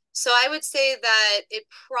 So I would say that it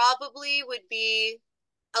probably would be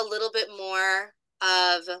a little bit more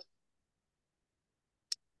of,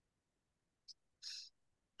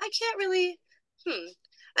 I can't really,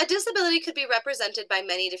 a disability could be represented by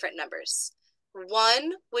many different numbers.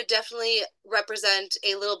 One would definitely represent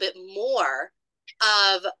a little bit more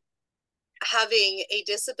of having a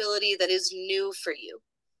disability that is new for you.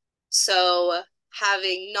 So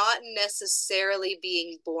having not necessarily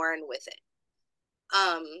being born with it.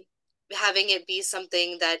 Um, Having it be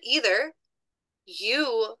something that either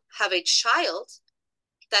you have a child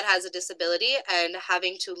that has a disability and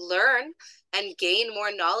having to learn and gain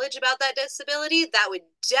more knowledge about that disability, that would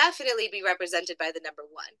definitely be represented by the number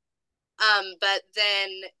one. But then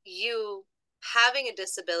you having a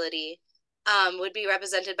disability would be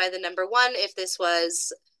represented by the number one if this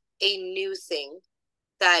was a new thing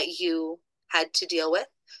that you had to deal with,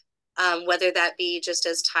 whether that be just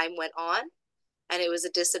as time went on and it was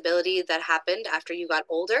a disability that happened after you got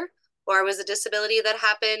older, or it was a disability that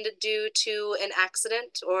happened due to an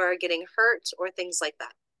accident or getting hurt or things like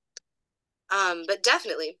that. But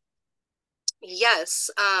definitely, yes.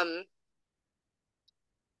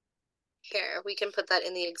 Here, we can put that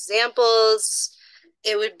in the examples.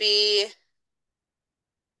 It would be,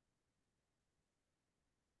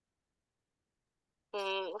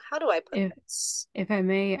 how do I put If this? if I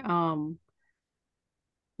may,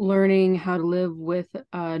 learning how to live with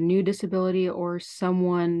a new disability or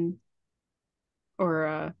someone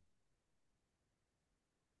or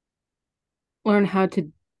learn how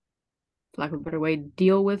to, for lack of a better way,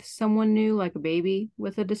 deal with someone new, like a baby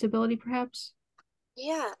with a disability, perhaps.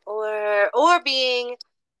 Yeah, or being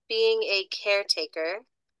a caretaker,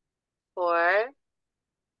 or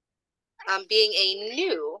being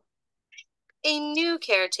a new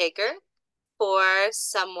caretaker for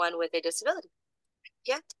someone with a disability.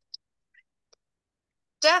 Yeah,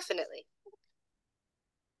 definitely.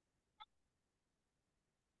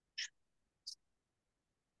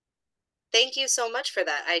 Thank you so much for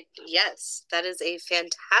that. Yes, that is a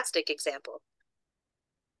fantastic example.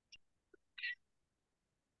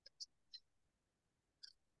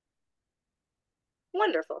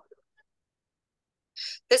 Wonderful.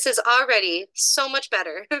 This is already so much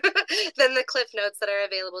better than the cliff notes that are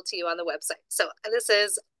available to you on the website. So this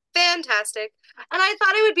is fantastic. And I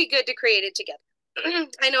thought it would be good to create it together.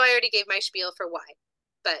 I know I already gave my spiel for why,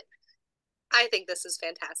 but I think this is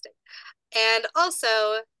fantastic. And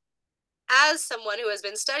also, as someone who has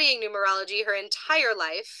been studying numerology her entire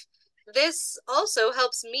life, this also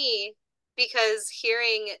helps me because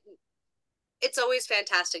it's always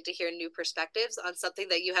fantastic to hear new perspectives on something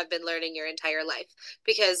that you have been learning your entire life.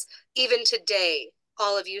 Because even today,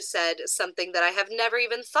 all of you said something that I have never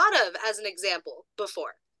even thought of as an example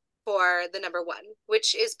before for the number one,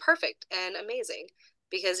 which is perfect and amazing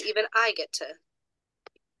because even I get to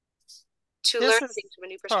learn things from a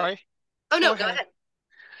new perspective. Sorry. Oh no, go ahead.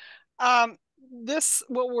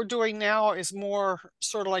 What we're doing now is more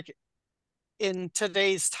sort of like in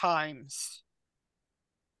today's times.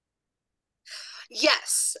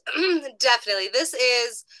 Yes, definitely. This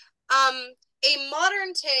is a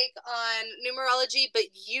modern take on numerology, but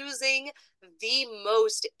using the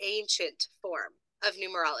most ancient form of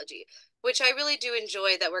numerology, which I really do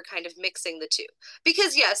enjoy that we're kind of mixing the two.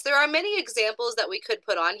 Because yes, there are many examples that we could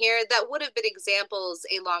put on here that would have been examples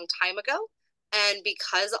a long time ago. And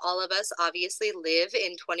because all of us obviously live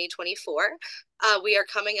in 2024, we are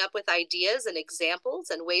coming up with ideas and examples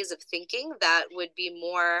and ways of thinking that would be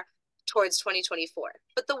more towards 2024.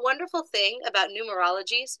 But the wonderful thing about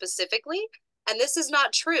numerology specifically, and this is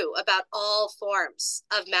not true about all forms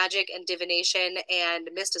of magic and divination and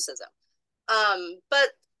mysticism, but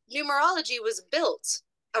numerology was built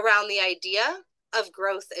around the idea of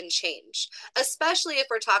growth and change, especially if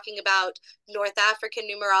we're talking about North African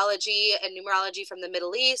numerology and numerology from the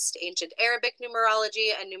Middle East, ancient Arabic numerology,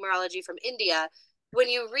 and numerology from India. When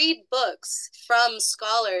you read books from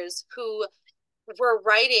scholars who were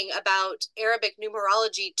writing about Arabic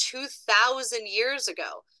numerology 2,000 years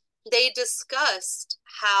ago, they discussed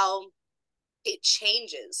how it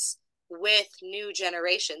changes with new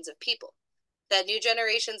generations of people. That new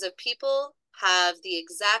generations of people have the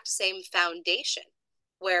exact same foundation,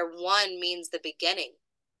 where one means the beginning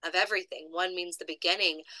of everything. One means the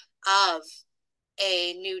beginning of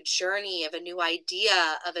a new journey, of a new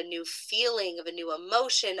idea, of a new feeling, of a new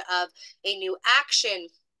emotion, of a new action.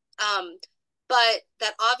 But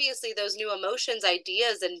that obviously those new emotions,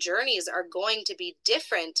 ideas, and journeys are going to be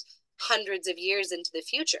different hundreds of years into the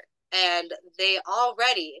future. And they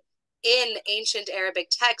already, in ancient Arabic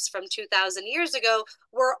texts from 2,000 years ago,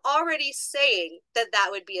 were already saying that that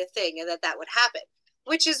would be a thing and that that would happen,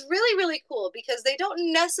 which is really, really cool because they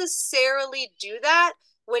don't necessarily do that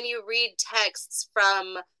when you read texts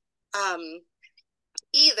from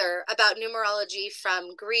either about numerology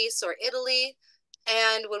from Greece or Italy.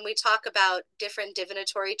 And when we talk about different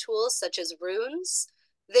divinatory tools, such as runes,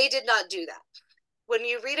 they did not do that. When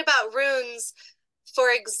you read about runes,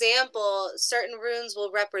 for example, certain runes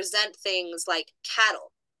will represent things like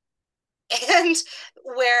cattle. And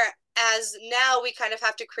whereas now we kind of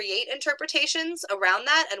have to create interpretations around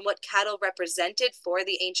that and what cattle represented for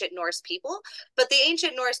the ancient Norse people. But the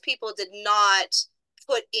ancient Norse people did not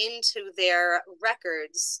put into their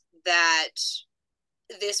records that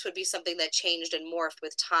this would be something that changed and morphed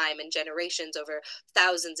with time and generations over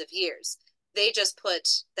thousands of years. They just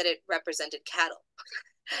put that it represented cattle.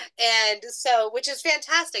 And so, which is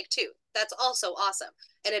fantastic too. That's also awesome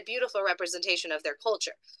and a beautiful representation of their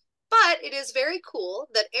culture. But it is very cool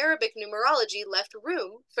that Arabic numerology left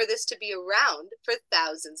room for this to be around for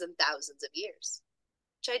thousands and thousands of years,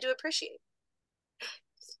 which I do appreciate.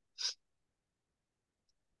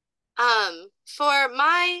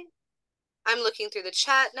 I'm looking through the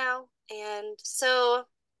chat now, and so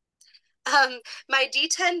my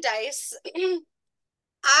D10 dice,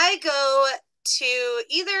 I go to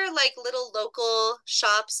either like little local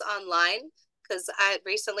shops online because I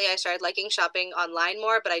started liking shopping online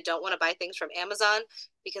more, but I don't want to buy things from Amazon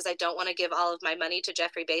because I don't want to give all of my money to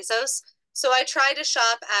Jeffrey Bezos. So I try to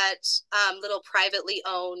shop at little privately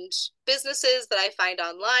owned businesses that I find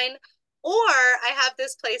online, or I have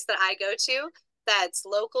this place that I go to that's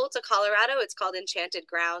local to Colorado. It's called Enchanted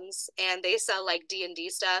Grounds, and they sell like D&D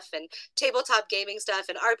stuff and tabletop gaming stuff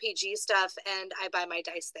and RPG stuff, and I buy my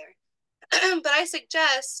dice there. But I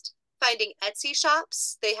suggest finding Etsy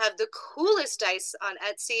shops. They have the coolest dice on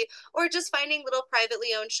Etsy, or just finding little privately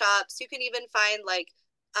owned shops. You can even find like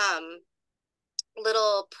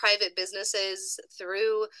little private businesses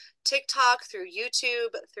through TikTok, through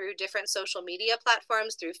YouTube, through different social media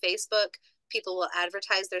platforms, through Facebook. People will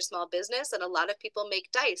advertise their small business, and a lot of people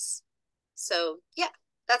make dice. So yeah,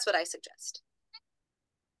 that's what I suggest.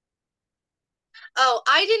 Oh,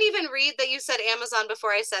 I didn't even read that you said Amazon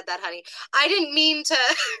before I said that, honey. I didn't mean to.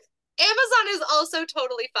 Amazon is also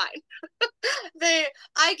totally fine.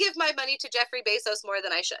 I give my money to Jeffrey Bezos more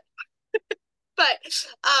than I should. But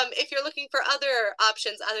if you're looking for other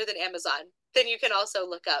options other than Amazon, then you can also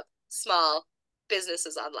look up small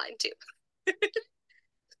businesses online too.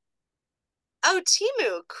 Oh,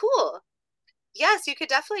 Temu, cool. Yes, you could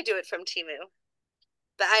definitely do it from Temu.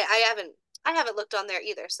 But I haven't looked on there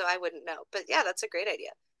either, so I wouldn't know. But yeah, that's a great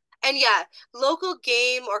idea. And yeah, local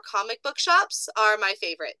game or comic book shops are my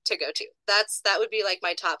favorite to go to. That would be like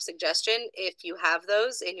my top suggestion if you have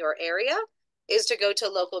those in your area, is to go to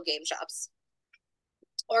local game shops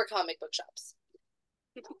or comic book shops.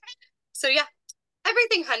 So yeah,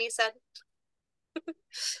 everything Honey said.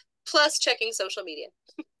 Plus checking social media.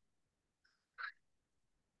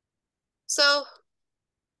 So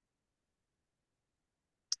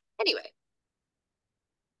anyway,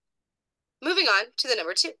 moving on to the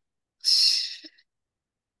number 2.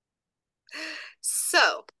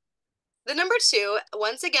 So the number 2,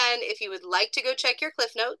 once again, if you would like to go check your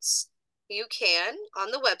Cliff Notes, you can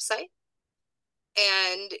on the website.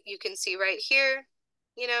 And you can see right here,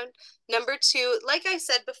 you know, number 2, like I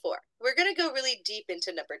said before, we're going to go really deep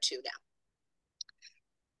into number 2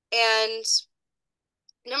 now. And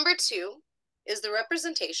number 2 is the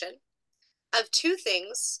representation of 2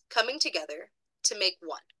 things coming together to make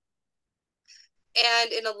one.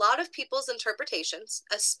 And in a lot of people's interpretations,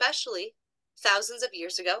 especially thousands of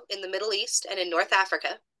years ago in the Middle East and in North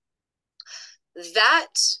Africa,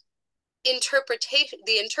 that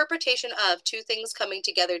the interpretation of 2 things coming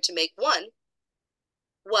together to make one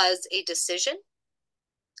was a decision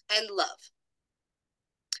and love.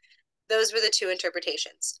 Those were the 2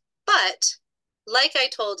 interpretations. But like I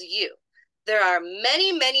told you, there are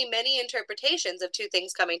many, many, many interpretations of 2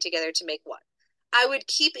 things coming together to make one. I would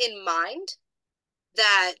keep in mind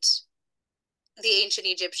that the ancient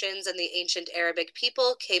Egyptians and the ancient Arabic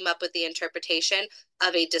people came up with the interpretation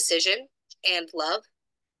of a decision and love.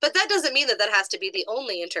 But that doesn't mean that that has to be the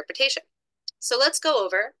only interpretation. So let's go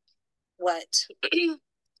over what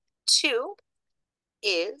 2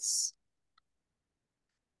 is.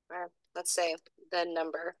 Let's say the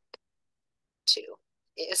number 2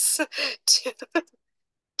 is.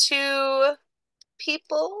 2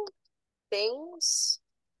 people, things.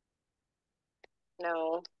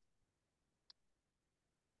 No.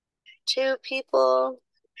 2 people,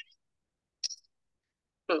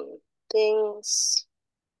 things,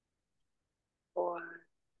 or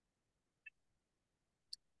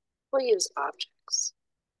we'll use objects.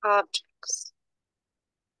 Objects.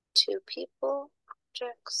 2 people,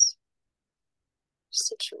 objects,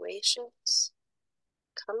 situations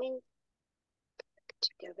coming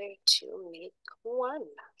together to make one.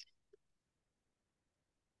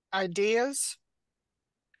 Ideas?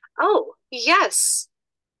 Oh, yes.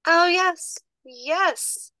 Oh, yes.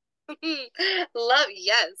 Yes. Love,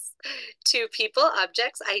 yes. 2 people,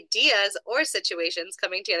 objects, ideas, or situations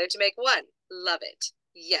coming together to make one. Love it.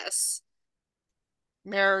 Yes.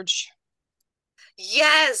 Marriage?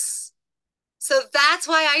 Yes. So that's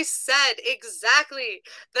why I said exactly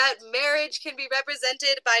that marriage can be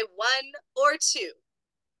represented by 1 or 2,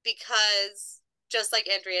 because just like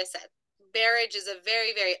Andrea said, marriage is a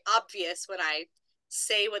very, very obvious when I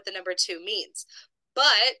say what the number 2 means.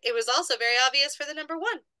 But it was also very obvious for the number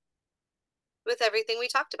 1 with everything we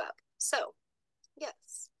talked about. So,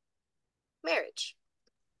 yes, marriage.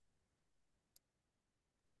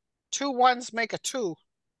 2 ones make a 2.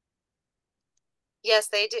 Yes,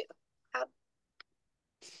 they do. How?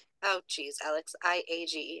 Oh, geez, Alex.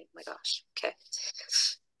 IAGE. My gosh. Okay.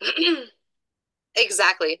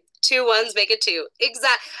 Exactly. 2 ones make a 2.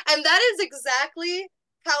 And that is exactly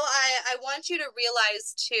how I want you to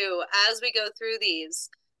realize too, as we go through these,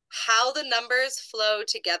 how the numbers flow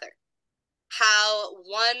together. How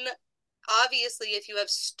one, obviously, if you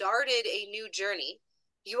have started a new journey,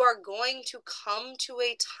 you are going to come to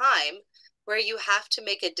a time where you have to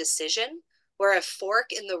make a decision, where a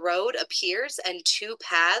fork in the road appears and 2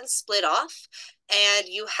 paths split off, and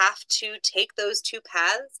you have to take those 2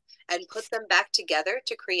 paths and put them back together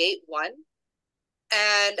to create one.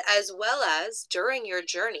 And as well as during your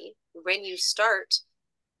journey, when you start,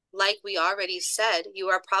 like we already said, you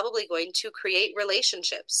are probably going to create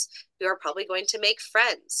relationships. You are probably going to make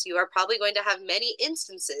friends. You are probably going to have many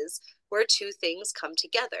instances where 2 things come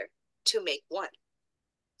together to make one.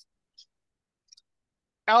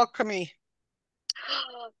 Alchemy?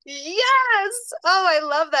 Yes! Oh, I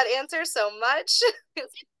love that answer so much.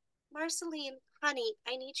 Marceline, honey,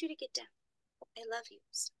 I need you to get down. I love you.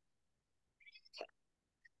 Okay.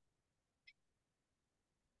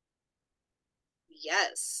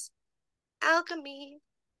 Yes. Alchemy.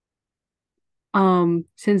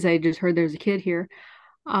 Since I just heard there's a kid here,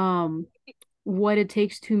 what it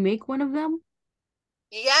takes to make one of them.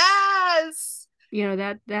 Yes. You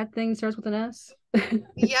know that thing starts with an S.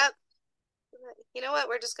 Yep. You know what?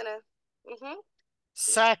 We're just gonna.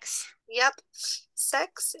 Sex. Yep.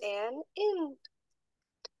 Sex and in.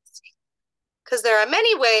 Because there are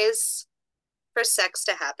many ways for sex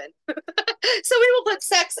to happen. So we will put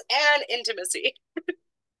sex and intimacy.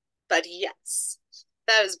 But yes,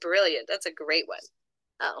 that was brilliant. That's a great one.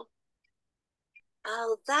 Oh.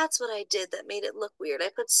 Oh, that's what I did that made it look weird. I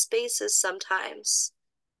put spaces sometimes.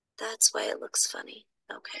 That's why it looks funny.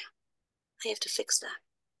 Okay. I have to fix that.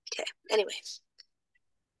 Okay. Anyway.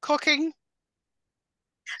 Cooking.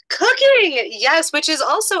 Cooking! Yes, which is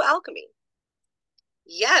also alchemy.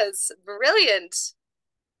 Yes, brilliant.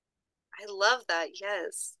 I love that.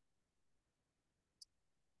 Yes.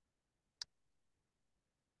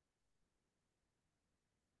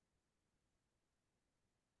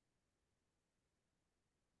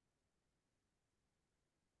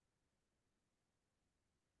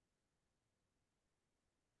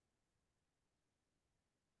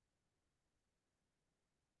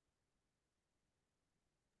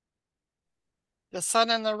 The sun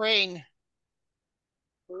and the rain.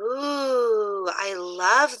 Ooh, I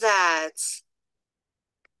love that.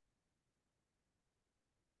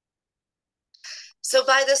 So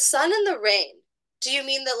by the sun and the rain, do you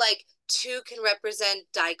mean that like two can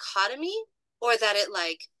represent dichotomy or that it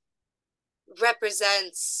like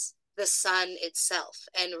represents the sun itself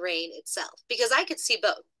and rain itself? Because I could see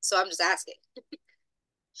both. So I'm just asking.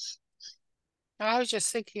 I was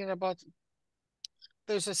just thinking about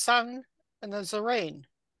there's a sun and there's a rain,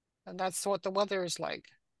 and that's what the weather is like.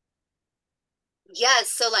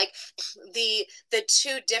 Yes, so like the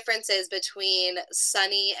two differences between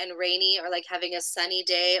sunny and rainy or like having a sunny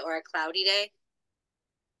day or a cloudy day.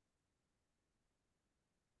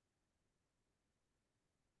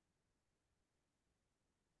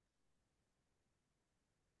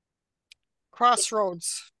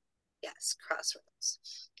 Crossroads. Yes, crossroads.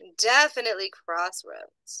 Definitely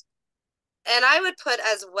crossroads. And I would put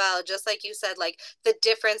as well, just like you said, like the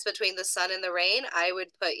difference between the sun and the rain, I would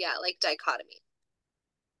put, yeah, like dichotomy.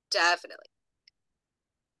 Definitely.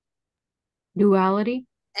 Duality.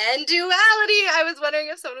 And duality. I was wondering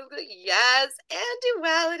if someone was going to, yes, and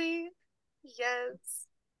duality. Yes.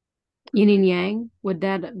 Yin and yang. Would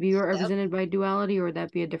that be Yep. represented by duality, or would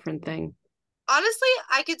that be a different thing? Honestly,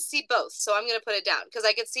 I could see both, so I'm going to put it down because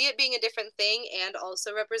I could see it being a different thing and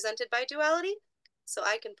also represented by duality. So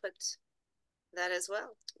I can put that as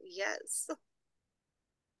well. Yes.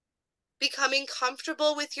 Becoming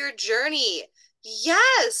comfortable with your journey.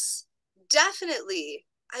 Yes, definitely.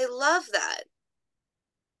 I love that.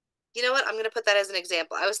 You know what? I'm going to put that as an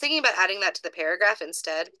example. I was thinking about adding that to the paragraph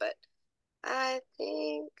instead, but I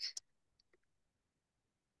think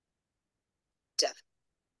definitely.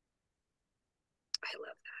 I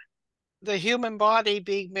love The human body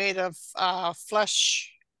being made of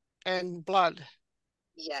flesh and blood.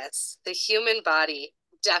 yes, the human body.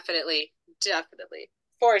 Definitely, definitely,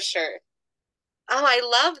 for sure. Oh, I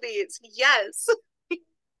love these. Yes.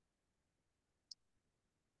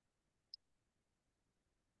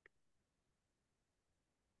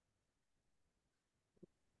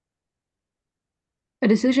 A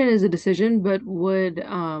decision is a decision, but would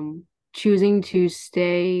choosing to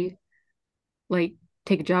stay, like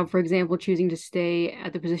take a job, for example, choosing to stay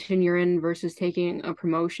at the position you're in versus taking a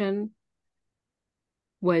promotion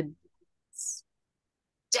would.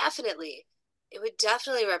 Definitely. It would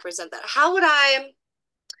definitely represent that. How would I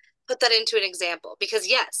put that into an example? Because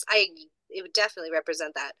yes, I it would definitely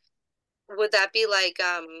represent that. Would that be like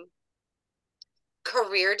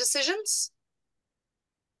career decisions?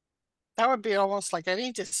 That would be almost like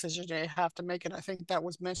any decision you have to make, and I think that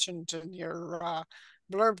was mentioned in your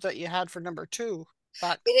blurb that you had for number 2.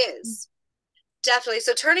 But It is. Definitely.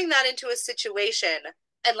 So turning that into a situation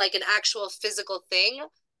and like an actual physical thing,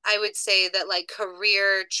 I would say that like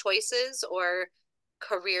career choices or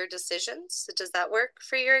career decisions. Does that work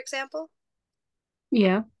for your example?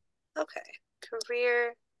 Yeah. Okay.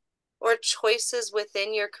 Career or choices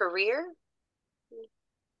within your career?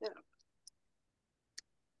 Yeah.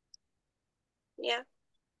 Yeah.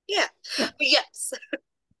 Yeah. Yeah. Yes.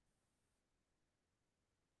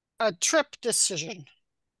 a trip decision.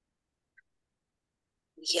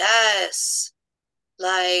 Yes.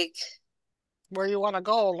 Like, Where you want to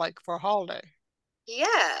go, like for a holiday.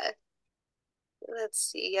 yeah.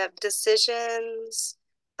 Let's see. You have decisions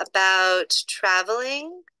about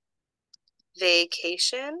traveling,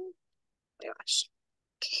 vacation. Oh my gosh.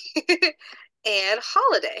 and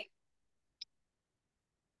holiday.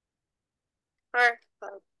 Or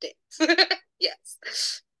holidays.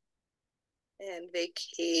 Yes. And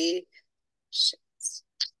vacations.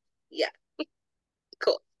 Yeah,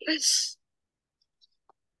 cool.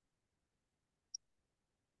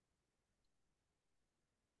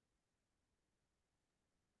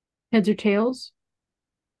 Heads or tails?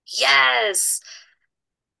 Yes.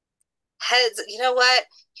 Heads. You know what?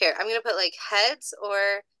 Here, I'm gonna put like heads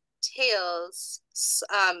or tails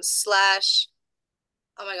slash,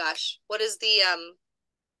 oh my gosh, what is the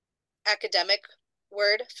academic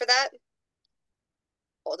word for that?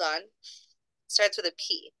 Hold on. Starts with a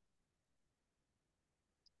P.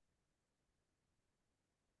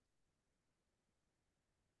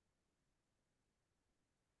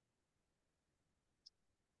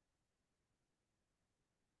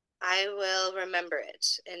 I will remember it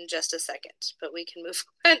in just a second, but we can move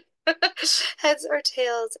on. Heads or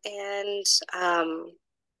tails and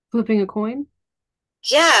Flipping a coin?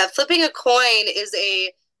 yeah, flipping a coin is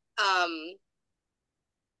a um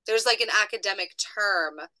there's like an academic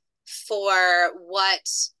term for what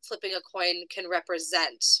flipping a coin can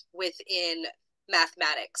represent within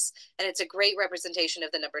mathematics, and it's a great representation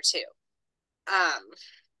of the number two.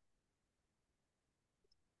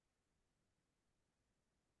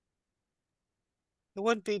 It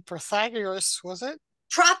wouldn't be Pythagoras, was it?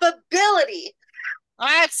 Probability.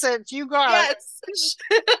 That's it. You got it.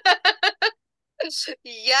 Yes.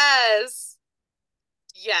 Yes.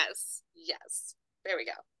 Yes. Yes. There we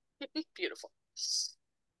go. Beautiful.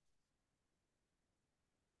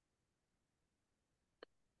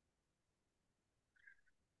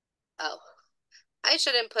 Oh, I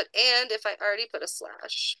shouldn't put and if I already put a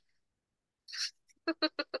slash.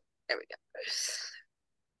 There we go.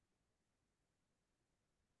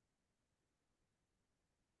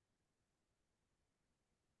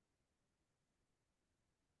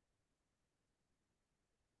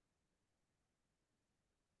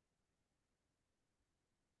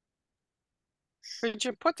 Could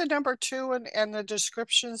you put the number 2 and the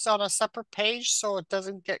descriptions on a separate page so it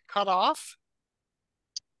doesn't get cut off?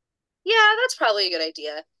 Yeah, that's probably a good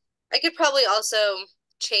idea. I could probably also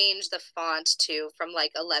change the font too from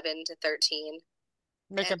like 11 to 13.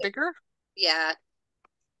 Make And it bigger? yeah.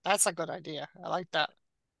 That's a good idea. I like that.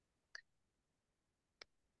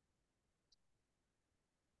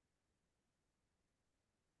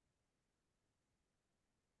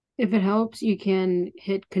 If it helps, you can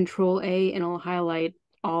hit Control A and it'll highlight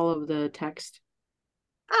all of the text.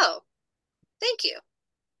 Oh, thank you.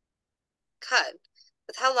 God,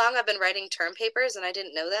 with how long I've been writing term papers and I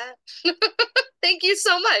didn't know that. Thank you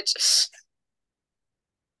so much.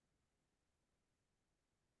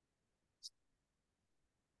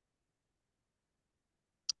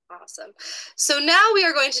 Awesome. So now we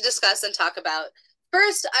are going to discuss and talk about,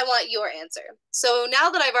 first, I want your answer. So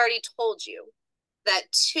now that I've already told you that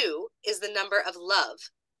 2 is the number of love,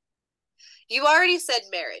 you already said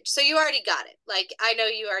marriage, so you already got it. Like, I know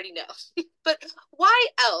you already know. But why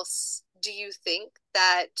else do you think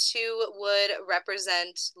that 2 would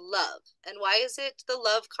represent love? And why is it the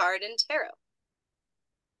love card in tarot?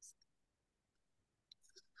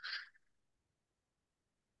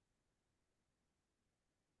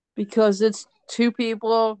 Because it's two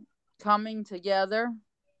people coming together.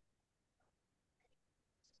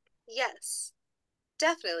 Yes,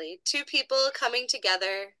 definitely. 2 people coming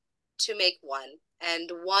together to make one,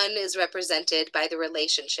 and one is represented by the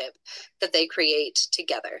relationship that they create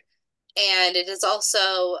together. And it is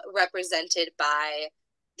also represented by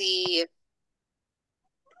the,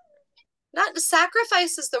 not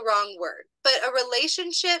sacrifice is the wrong word, but a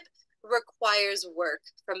relationship requires work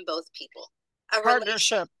from both people.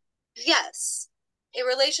 Partnership. Yes. A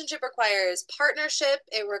relationship requires partnership.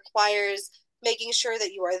 It requires making sure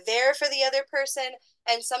that you are there for the other person.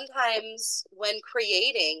 And sometimes when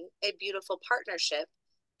creating a beautiful partnership,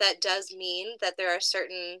 that does mean that there are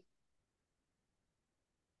certain,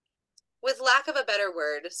 with lack of a better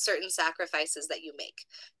word, certain sacrifices that you make.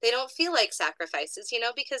 They don't feel like sacrifices,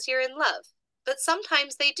 because you're in love, but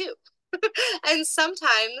sometimes they do. And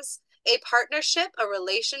sometimes a partnership, a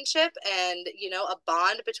relationship, and, a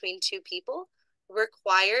bond between 2 people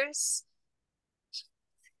requires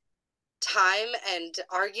time and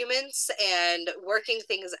arguments and working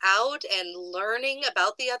things out and learning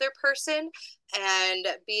about the other person and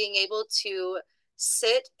being able to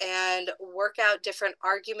sit and work out different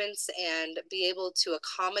arguments and be able to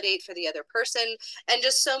accommodate for the other person, and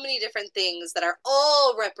just so many different things that are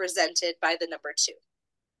all represented by the number 2.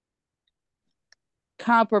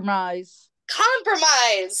 Compromise.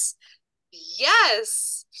 Compromise.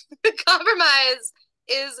 Yes. Compromise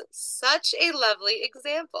is such a lovely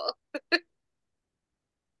example.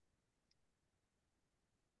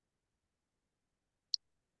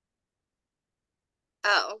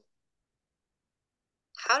 Oh,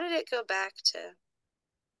 how did it go back to?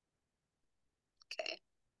 Okay.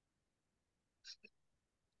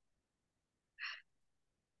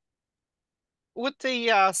 With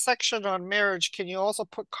the section on marriage, can you also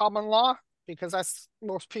put common law? Because that's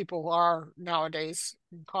most people are nowadays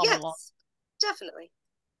in common law. Yes, definitely.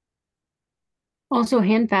 Also,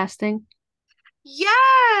 hand fasting.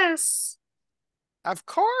 Yes. Of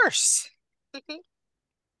course.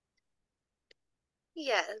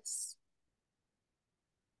 Yes.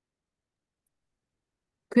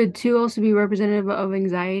 Could two also be representative of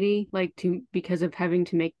anxiety, like to because of having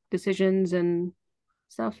to make decisions and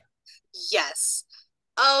stuff? Yes.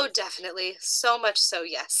 Oh, definitely. So much so,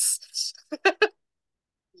 yes.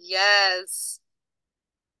 Yes.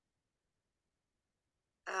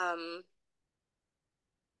 Um,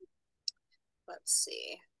 let's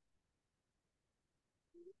see.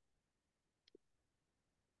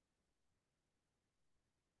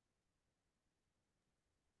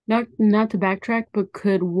 Not to backtrack, but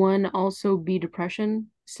could one also be depression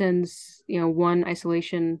since, one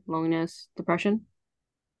isolation, loneliness, depression?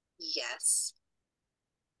 Yes.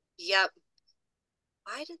 Yep.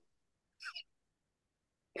 Why did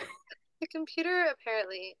the computer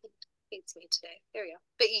apparently hates me today? There we go.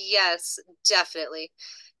 But yes, definitely.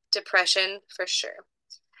 Depression for sure.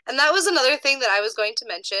 And that was another thing that I was going to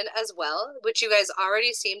mention as well, which you guys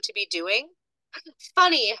already seem to be doing.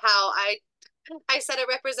 Funny how I said it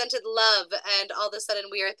represented love, and all of a sudden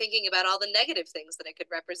we are thinking about all the negative things that it could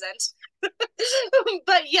represent.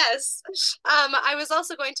 But yes, I was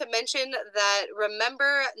also going to mention that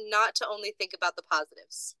remember not to only think about the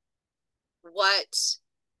positives. What,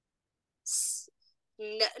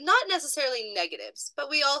 not necessarily negatives, but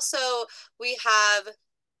we have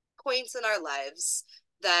points in our lives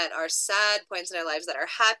that are sad, points in our lives that are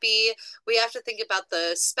happy. We have to think about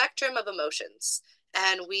the spectrum of emotions.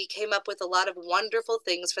 And we came up with a lot of wonderful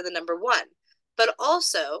things for the number one, but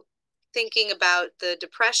also thinking about the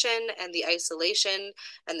depression and the isolation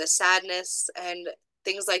and the sadness and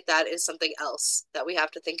things like that is something else that we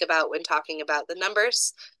have to think about when talking about the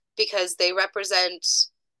numbers because they represent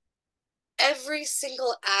every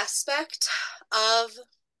single aspect of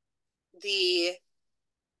the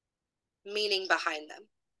meaning behind them.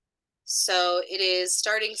 So it is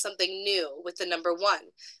starting something new with the number one.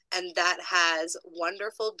 And that has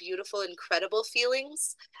wonderful, beautiful, incredible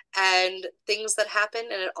feelings and things that happen.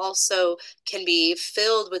 And it also can be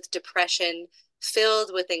filled with depression,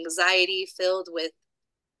 filled with anxiety, filled with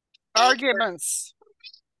anger. Arguments.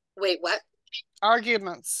 Wait, what?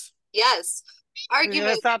 Arguments. Yes. There's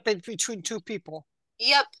Argument. that between two people.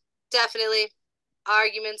 Yep, definitely.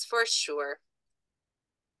 Arguments for sure.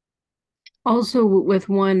 Also, with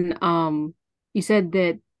one, you said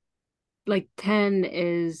that like 10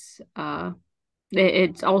 is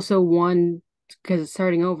it's also one because it's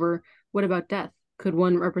starting over. What about death? Could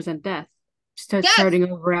one represent death? Yes.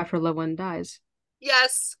 Starting over after a loved one dies.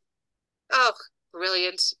 Yes. Oh,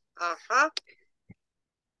 brilliant. Uh-huh.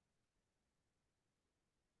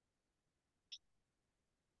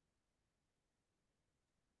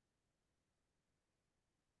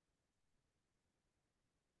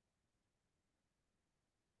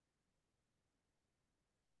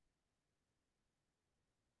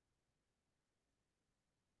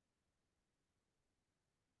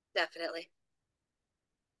 Definitely.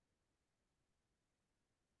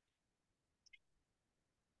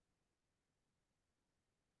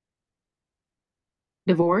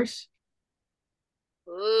 Divorce.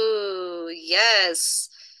 Ooh, yes.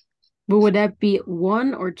 But would that be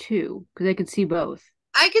one or two? Because I could see both.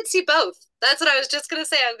 I could see both. That's what I was just gonna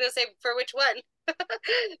say. I was gonna say for which one.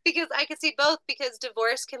 Because I could see both because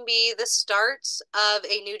divorce can be the start of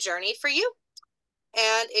a new journey for you.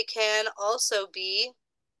 And it can also be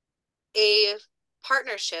a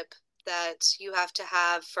partnership that you have to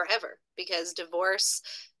have forever because divorce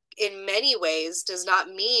in many ways does not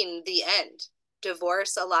mean the end.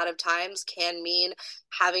 Divorce a lot of times can mean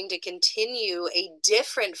having to continue a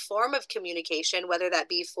different form of communication, whether that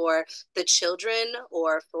be for the children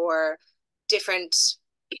or for different,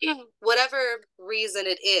 whatever reason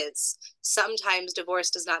it is. Sometimes divorce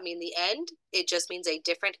does not mean the end, it just means a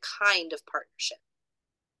different kind of partnership.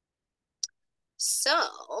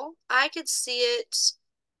 So I could see it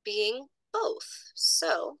being both.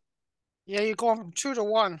 So, Yeah, you're going from 2 to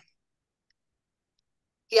 1.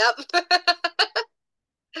 yep.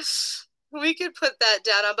 We could put that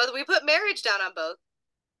down on both. We put marriage down on both.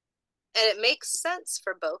 And it makes sense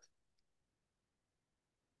for both.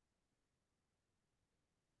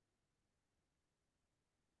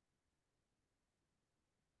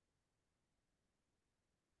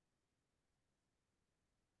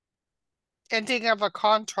 Ending of a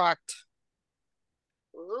contract.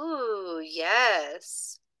 Ooh,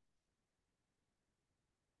 yes.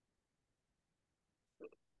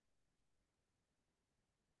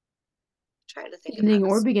 Trying to think of how Ending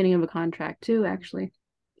or this. beginning of a contract too, actually.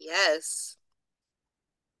 Yes.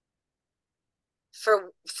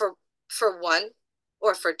 For one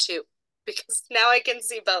or for two? Because now I can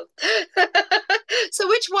see both. So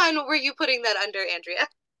which one were you putting that under, Andrea?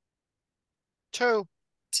 2.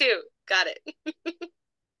 Two. Got it.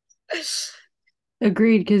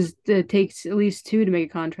 Agreed, because it takes at least two to make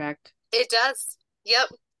a contract. It does. Yep.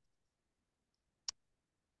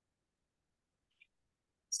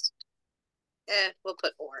 We'll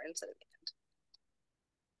put or instead of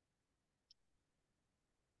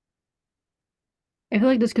and. I feel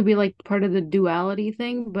like this could be like part of the duality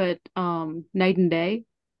thing, but night and day.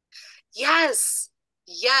 Yes.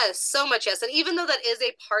 Yes. So much yes. And even though that is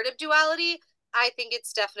a part of duality, I think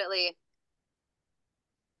it's definitely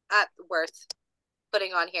worth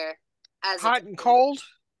putting on here as its Hot and own. cold.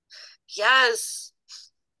 Yes.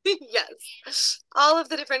 Yes. All of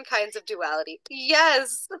the different kinds of duality.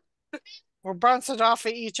 Yes. We're bouncing off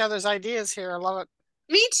of each other's ideas here. I love it.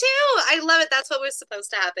 Me too. I love it. That's what was supposed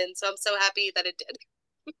to happen. So I'm so happy that it did.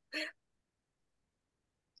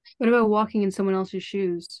 What about walking in someone else's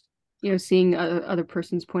shoes? Seeing a other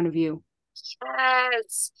person's point of view.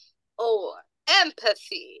 Yes. Oh,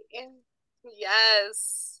 empathy.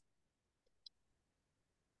 Yes.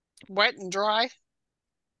 Wet and dry.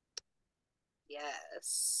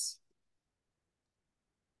 Yes.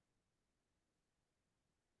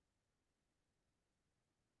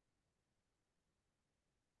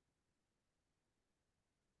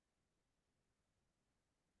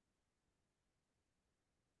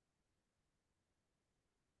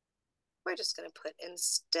 We're just going to put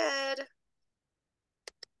instead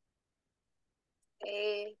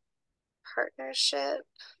a partnership.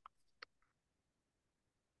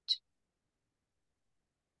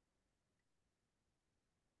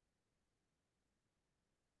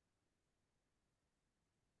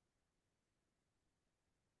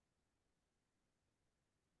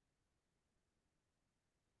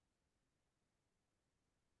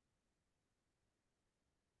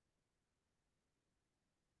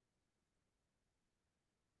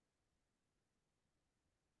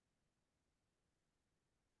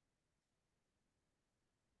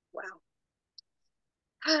 Wow.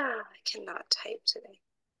 I cannot type today.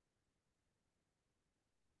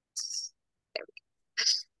 There we go.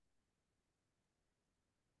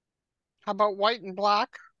 How about white and black?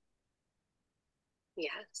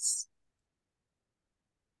 Yes,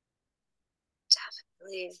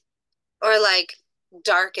 definitely. Or like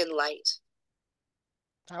dark and light.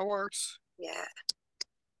 That works. Yeah.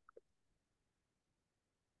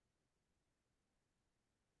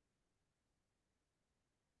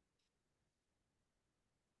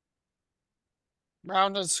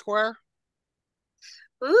 Round and square.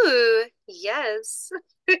 Ooh, yes.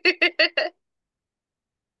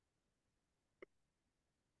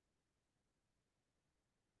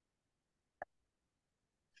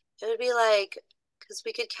 It would be like, because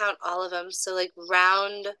we could count all of them. So like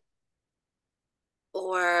round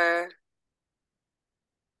or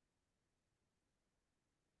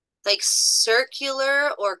like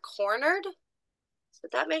circular or cornered.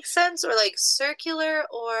 Would that make sense? Or like circular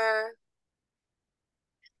or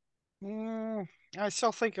I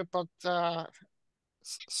still think about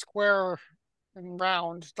square and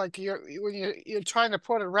round. Like when you're trying to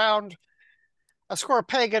put a square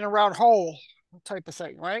peg in a round hole type of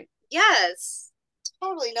thing, right? yes.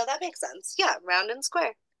 Totally. No, that makes sense. Yeah, round and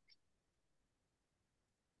square.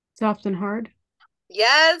 Soft and hard.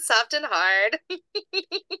 Yes, soft and hard.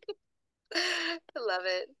 I love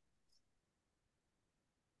it.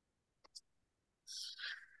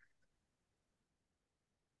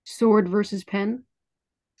 Sword versus pen.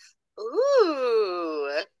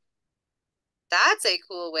 Ooh, that's a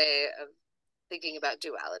cool way of thinking about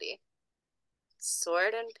duality.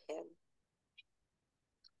 Sword and pin.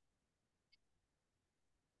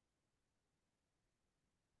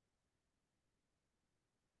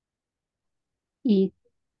 E.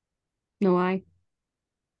 No I.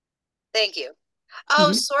 Thank you. Oh,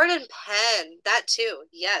 Mhm. sword and pen. That too.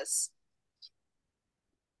 Yes.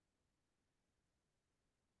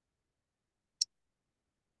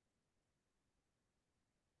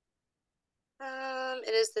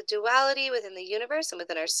 It is the duality within the universe and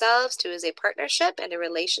within ourselves. Two is a partnership and a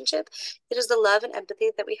relationship. It is the love and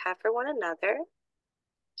empathy that we have for one another.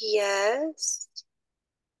 Yes.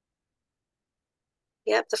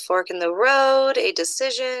 Yep, the fork in the road, a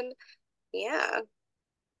decision. Yeah.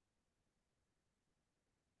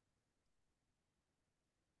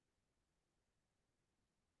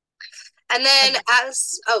 And then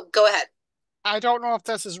go ahead. I don't know if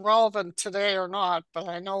this is relevant today or not, but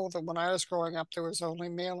I know that when I was growing up, there was only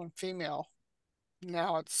male and female.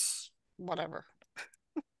 Now it's whatever.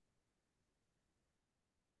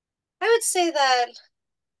 I would say that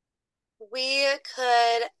we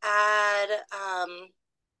could add,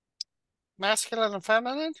 Masculine and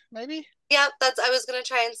feminine, maybe? yeah, I was gonna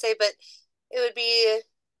try and say, but it would be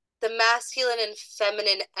the masculine and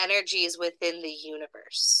feminine energies within the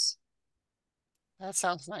universe. That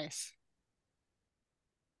sounds nice.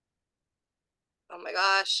 Oh my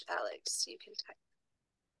gosh, Alex, you can type.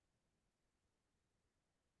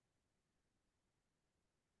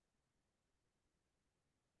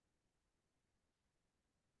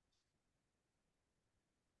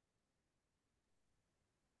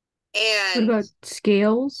 What And about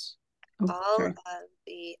scales? Oh, all sorry. of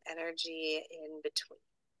the energy in between.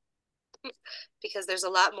 Because there's a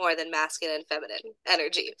lot more than masculine and feminine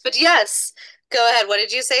energy. But yes, go ahead. What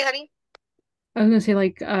did you say, honey? I was gonna say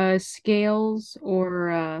like scales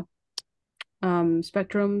or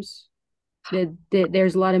spectrums.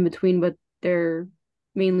 There's a lot in between, but they're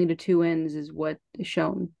mainly the two ends is what is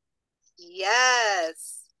shown.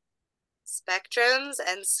 Yes. Spectrums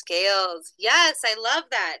and scales. Yes, I love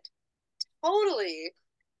that. Totally.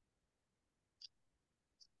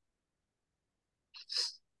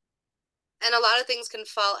 And a lot of things can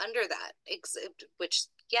fall under that, which,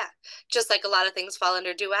 yeah, just like a lot of things fall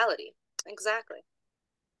under duality. Exactly.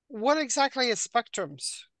 What exactly is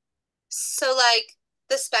spectrums? So, like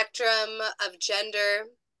the spectrum of gender,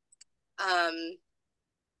 um,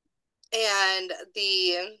 and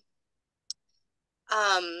the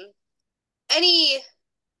any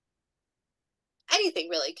anything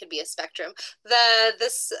really could be a spectrum. The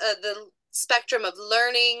spectrum of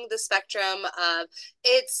learning, the spectrum of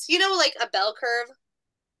it's like a bell curve,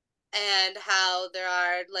 and how there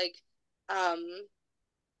are like um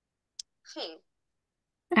hmm.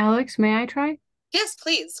 Alex, may I try? Yes,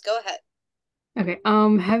 please go ahead. Okay.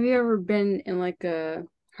 Have you ever been in like a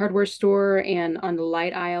hardware store and on the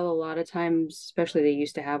light aisle, a lot of times, especially they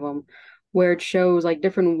used to have them, where it shows like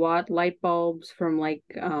different watt light bulbs from like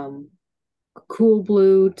cool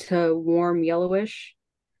blue to warm yellowish?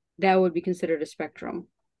 That would be considered a spectrum.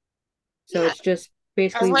 So Yeah, it's just A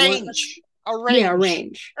basically one, range. A yeah, a range.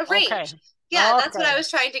 range. a Okay. range. Yeah, that's what Okay. I was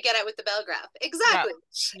trying to get at with the bell graph. Yeah. Exactly.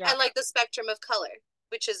 Yeah. And like the spectrum of color,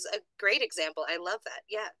 which is a great example. I love that.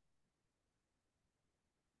 Yeah.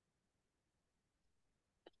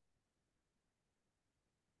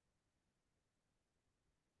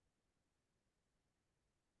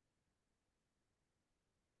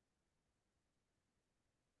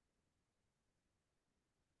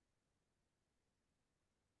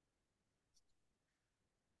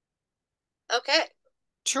 Okay.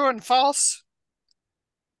 True and false.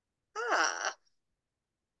 Ah,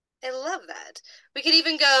 I love that. We could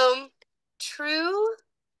even go true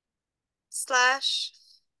slash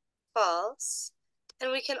false.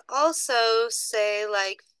 And we can also say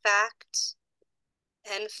like fact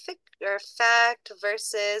and or fact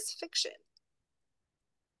versus fiction.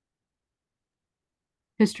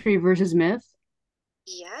 History versus myth.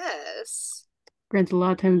 Yes. Granted, a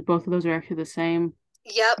lot of times both of those are actually the same.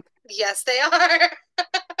 Yep. Yes, they are.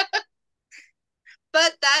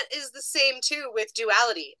 But that is the same too with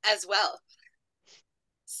duality as well.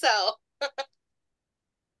 So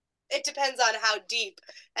it depends on how deep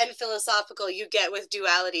and philosophical you get with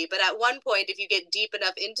duality. But at one point, if you get deep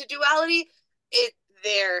enough into duality,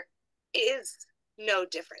 there is no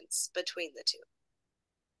difference between the two.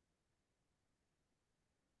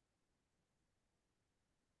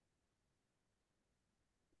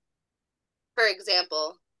 For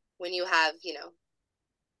example, when you have,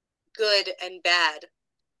 good and bad,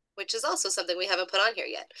 which is also something we haven't put on here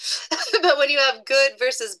yet. But when you have good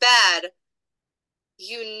versus bad,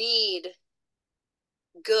 you need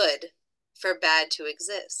good for bad to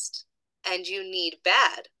exist, and you need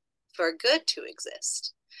bad for good to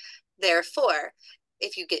exist. Therefore,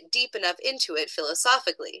 if you get deep enough into it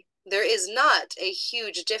philosophically, there is not a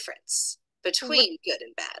huge difference Would between good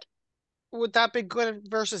and bad. would that be good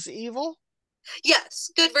versus evil?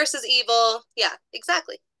 Yes, good versus evil. Yeah,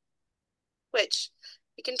 exactly. Which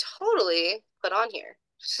you can totally put on here.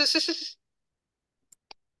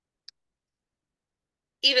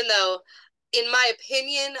 Even though, in my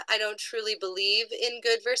opinion, I don't truly believe in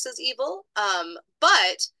good versus evil.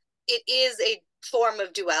 But it is a form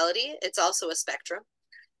of duality. It's also a spectrum.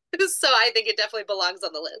 So I think it definitely belongs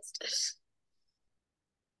on the list.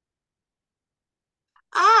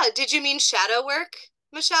 Ah, did you mean shadow work,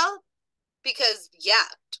 Michelle? Because yeah,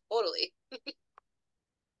 totally.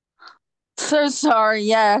 so sorry.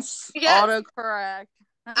 Yes. Yes. Autocorrect.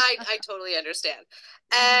 I totally understand.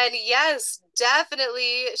 And yes,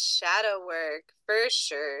 definitely shadow work for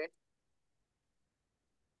sure.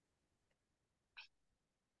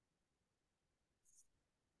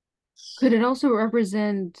 Could it also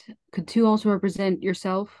represent, could two also represent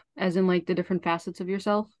yourself, as in like the different facets of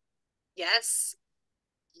yourself? Yes.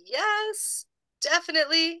 Yes,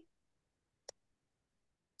 definitely.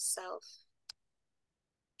 Self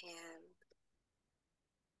and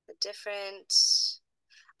the different.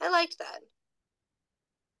 I liked that.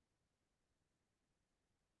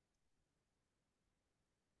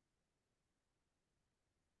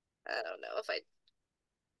 I don't know if I.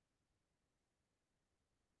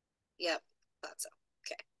 Yep, thought so.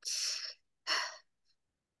 Okay.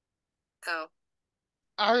 Oh.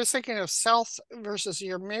 I was thinking of self versus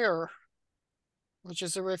your mirror, which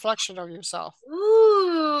is a reflection of yourself.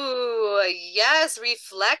 Ooh, yes,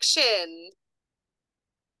 reflection.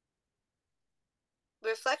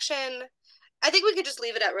 Reflection. I think we could just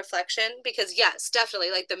leave it at reflection because, yes, definitely,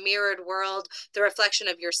 like the mirrored world, the reflection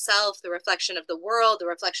of yourself, the reflection of the world, the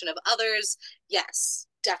reflection of others. Yes,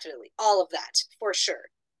 definitely. All of that for sure.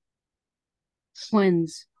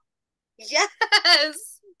 Twins. Yes,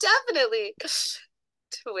 definitely.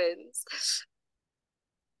 Twins.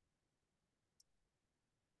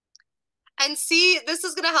 And see, this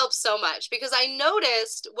is going to help so much because I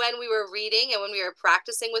noticed when we were reading and when we were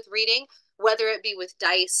practicing with reading, whether it be with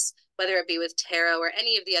dice, whether it be with tarot, or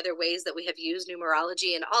any of the other ways that we have used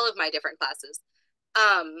numerology in all of my different classes,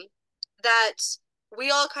 um, that we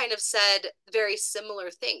all kind of said very similar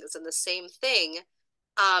things and the same thing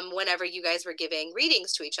whenever you guys were giving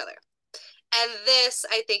readings to each other. And this,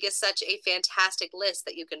 I think, is such a fantastic list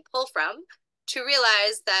that you can pull from to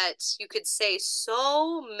realize that you could say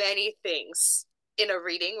so many things in a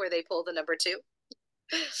reading where they pull the number two.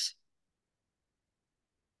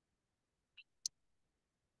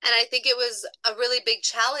 And I think it was a really big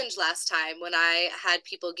challenge last time when I had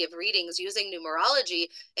people give readings using numerology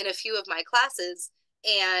in a few of my classes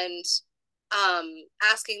and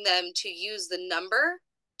asking them to use the number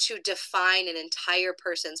to define an entire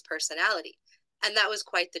person's personality. And that was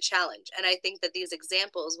quite the challenge. And I think that these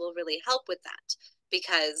examples will really help with that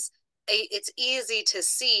because it's easy to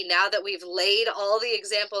see now that we've laid all the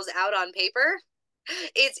examples out on paper.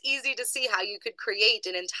 It's easy to see how you could create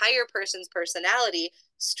an entire person's personality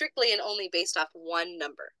strictly and only based off one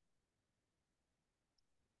number.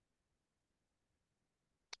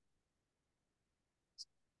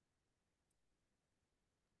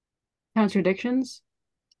 Contradictions?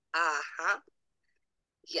 Uh-huh.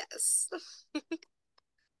 Yes.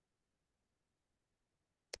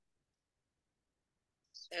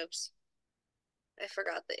 Oops. I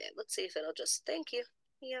forgot the end. Let's see if it'll just thank you.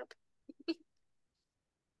 Yep.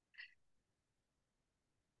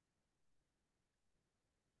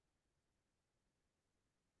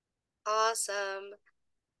 Awesome.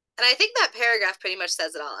 And I think that paragraph pretty much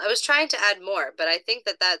says it all. I was trying to add more, but I think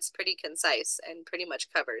that that's pretty concise and pretty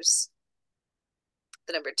much covers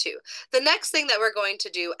the number two. The next thing that we're going to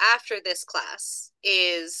do after this class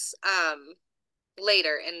is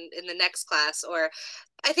later in the next class, or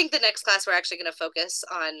I think the next class we're actually going to focus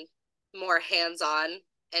on more hands-on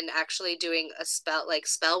and actually doing a spell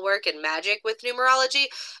work and magic with numerology.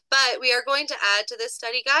 But we are going to add to this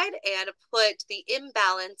study guide and put the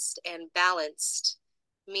imbalanced and balanced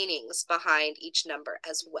meanings behind each number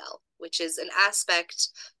as well, which is an aspect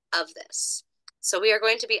of this. So we are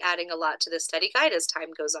going to be adding a lot to this study guide as time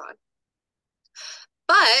goes on.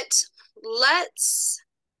 But let's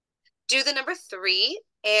do the number three,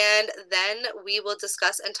 and then we will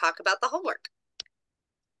discuss and talk about the homework.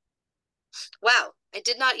 Wow, I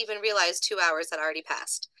did not even realize 2 hours had already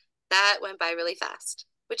passed. That went by really fast,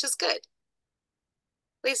 which is good. At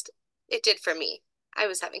least it did for me. I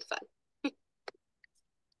was having fun.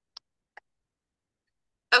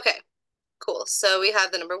 Okay, cool. So we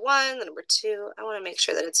have the number one, the number two. I want to make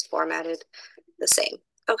sure that it's formatted the same.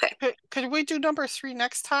 Okay. Could we do number 3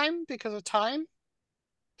 next time because of time?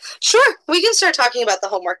 Sure, we can start talking about the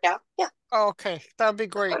homework now. Yeah. Oh, okay, that'd be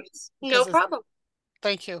great. No problem.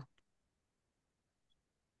 Thank you.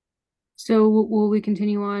 So will we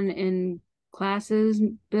continue on in classes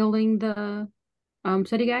building the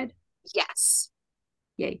study guide? Yes.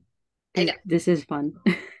 Yay. I know. This is fun.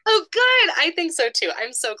 Oh, good. I think so too.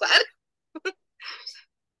 I'm so glad.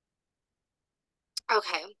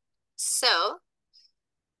 Okay. So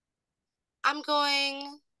I'm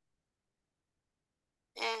going,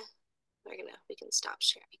 we can stop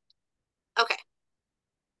sharing. Okay.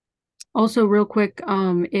 Also, real quick,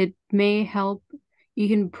 it may help. You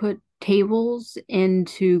can put tables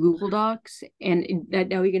into Google Docs, and that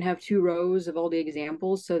now you can have 2 rows of all the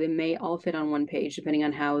examples, so they may all fit on one page depending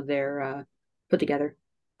on how they're put together.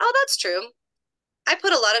 Oh, that's true. I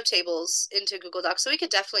put a lot of tables into Google Docs, so we could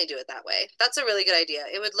definitely do it that way. That's a really good idea.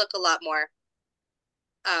 It would look a lot more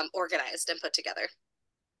organized and put together.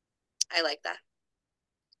 I like that.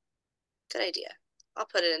 Good idea. I'll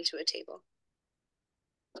put it into a table.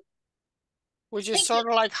 Would you Thank sort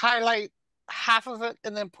of like highlight half of it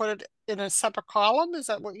and then put it in a separate column? Is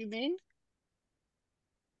that what you mean?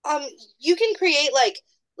 You can create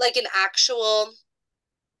like an actual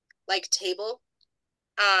like table,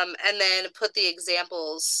 and then put the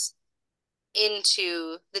examples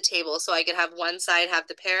into the table. So I could have one side have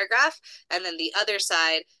the paragraph and then the other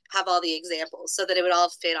side have all the examples so that it would all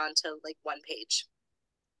fit onto like one page.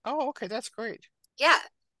 Oh, okay, that's great. Yeah,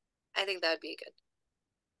 I think that would be good.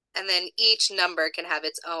 And then each number can have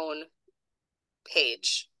its own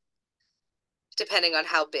page, depending on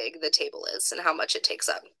how big the table is and how much it takes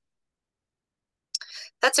up.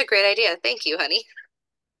 That's a great idea. Thank you, honey.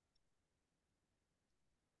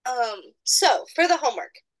 So for the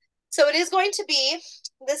homework. So it is going to be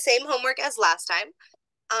the same homework as last time.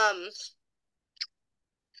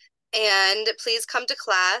 And please come to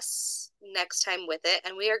class next time with it.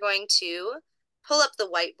 And we are going to pull up the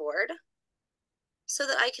whiteboard so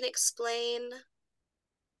that I can explain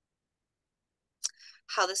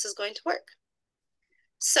how this is going to work.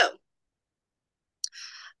 So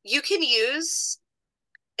you can use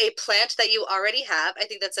a plant that you already have. I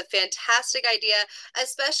think that's a fantastic idea,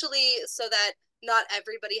 especially so that not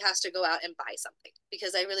everybody has to go out and buy something,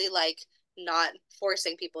 because I really like not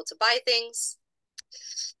forcing people to buy things.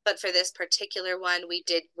 But for this particular one, we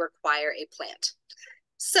did require a plant.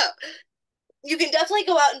 So you can definitely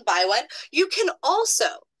go out and buy one. You can also,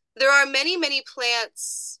 there are many, many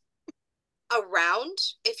plants around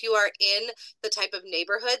if you are in the type of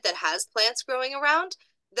neighborhood that has plants growing around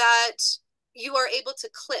that you are able to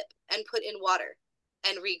clip and put in water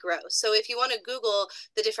and regrow. So if you want to Google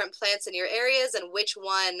the different plants in your areas and which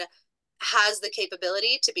one has the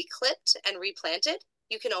capability to be clipped and replanted,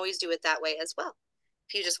 you can always do it that way as well.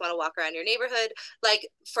 If you just want to walk around your neighborhood, like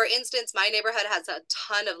for instance, my neighborhood has a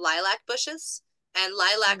ton of lilac bushes, and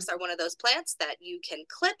lilacs are one of those plants that you can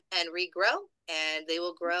clip and regrow, and they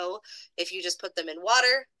will grow. If you just put them in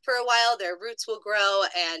water for a while, their roots will grow,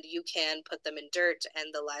 and you can put them in dirt and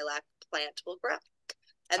the lilac plant will grow.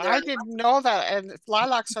 And there I are didn't know that, and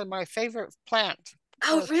lilacs are my favorite plant.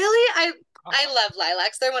 Oh, really? I Oh, love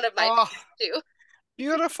lilacs. They're one of my oh, favorites too.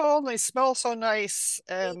 beautiful, and they smell so nice.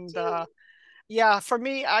 Me And too. yeah, for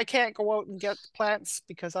me, I can't go out and get plants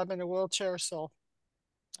because I'm in a wheelchair, so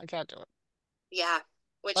I can't do it. Yeah,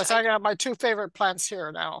 which Plus, I got my two favorite plants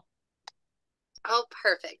here now. oh,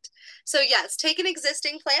 perfect. So yes, take an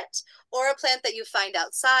existing plant or a plant that you find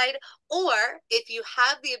outside, or if you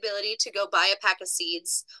have the ability to go buy a pack of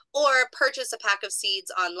seeds or purchase a pack of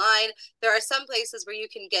seeds online, there are some places where you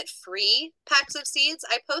can get free packs of seeds.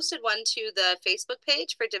 I posted one to the Facebook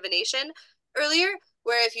page for DiviNation earlier,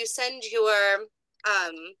 where if you send your,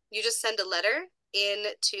 you just send a letter in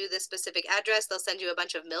to the specific address, they'll send you a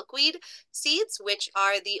bunch of milkweed seeds, which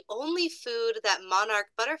are the only food that monarch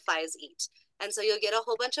butterflies eat. And so you'll get a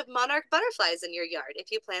whole bunch of monarch butterflies in your yard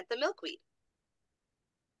if you plant the milkweed.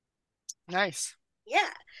 Nice.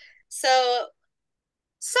 Yeah. So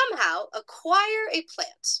somehow acquire a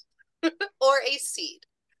plant or a seed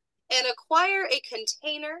and acquire a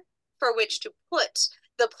container for which to put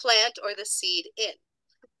the plant or the seed in.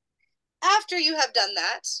 After you have done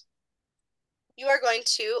that, you are going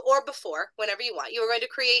to, or before, whenever you want, you are going to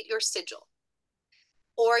create your sigil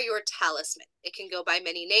or your talisman. It can go by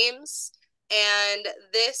many names. And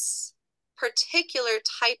this particular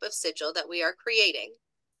type of sigil that we are creating,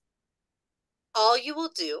 all you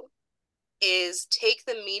will do is take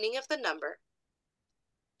the meaning of the number,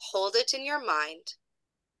 hold it in your mind,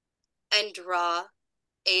 and draw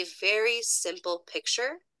a very simple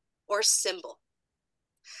picture or symbol.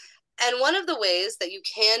 And one of the ways that you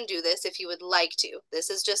can do this, if you would like to, this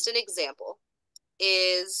is just an example,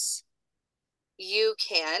 is you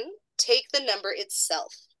can take the number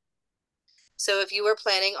itself. So if you were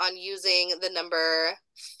planning on using the number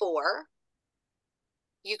 4,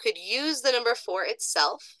 you could use the number 4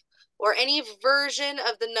 itself or any version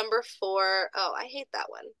of the number 4. Oh, I hate that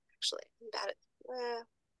one. Actually, I'm bad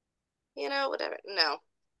at, whatever. No.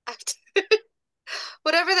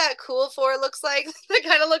 Whatever that cool 4 looks like, that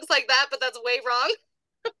kind of looks like that, but that's way wrong.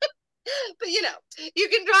 But you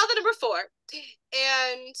can draw the number 4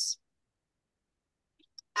 and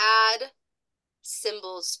add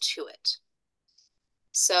symbols to it.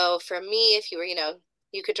 So for me, if you were,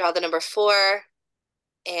 You could draw the number 4,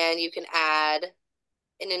 and you can add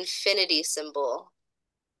an infinity symbol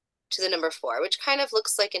to the number 4, which kind of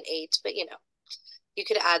looks like an 8, but you know. You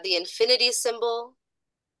could add the infinity symbol.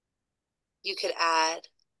 You could add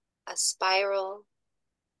a spiral.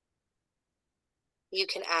 You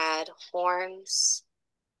can add horns.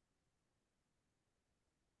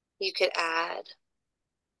 You could add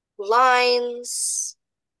lines.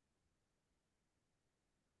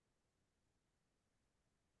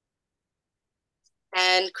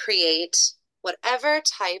 And create whatever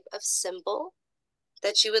type of symbol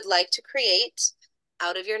that you would like to create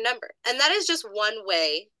out of your number. And that is just one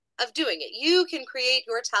way of doing it. You can create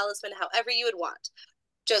your talisman however you would want.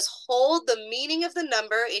 Just hold the meaning of the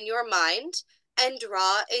number in your mind and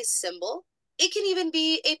draw a symbol. It can even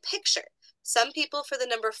be a picture. Some people, for the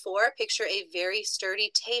number 4, picture a very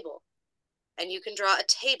sturdy table, and you can draw a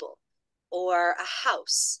table or a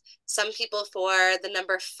house. Some people, for the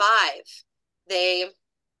number 5, they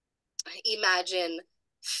imagine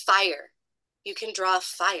fire. You can draw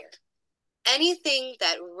fire. Anything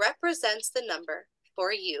that represents the number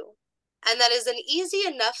for you, and that is an easy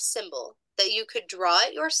enough symbol that you could draw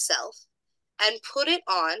it yourself and put it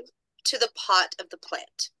on to the pot of the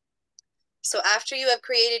plant. So after you have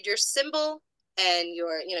created your symbol and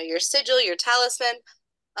your sigil, your talisman,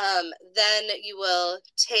 then you will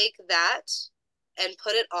take that and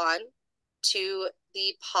put it on to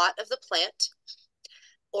the pot of the plant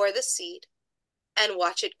or the seed and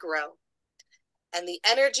watch it grow. And the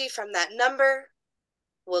energy from that number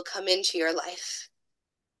will come into your life.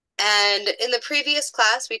 And in the previous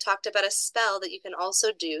class, we talked about a spell that you can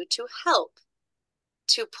also do to help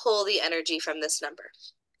to pull the energy from this number.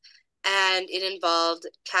 And it involved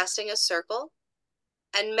casting a circle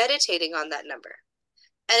and meditating on that number.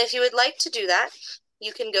 And if you would like to do that,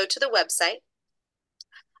 you can go to the website.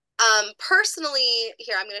 Personally,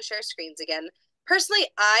 here, I'm going to share screens again. Personally,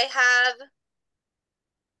 I have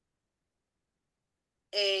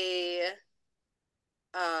a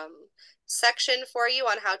section for you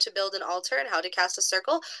on how to build an altar and how to cast a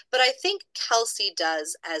circle, but I think Kelsey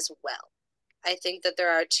does as well. I think that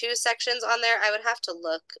there are 2 sections on there. I would have to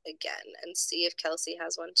look again and see if Kelsey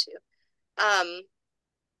has one too.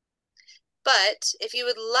 But if you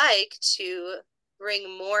would like to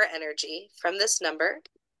bring more energy from this number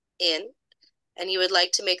in, and you would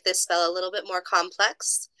like to make this spell a little bit more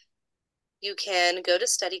complex, you can go to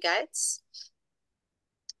study guides.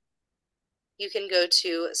 You can go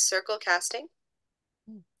to circle casting,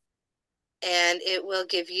 and it will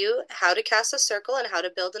give you how to cast a circle and how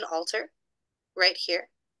to build an altar right here.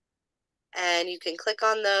 And you can click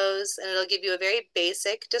on those, and it'll give you a very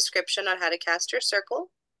basic description on how to cast your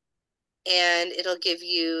circle. And it'll give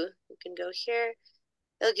you, you can go here,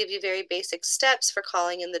 it'll give you very basic steps for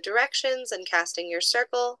calling in the directions and casting your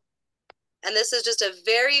circle. And this is just a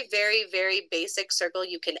very, very, very basic circle.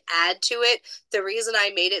 You can add to it. The reason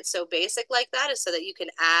I made it so basic like that is so that you can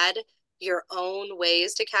add your own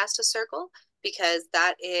ways to cast a circle, because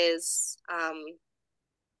that is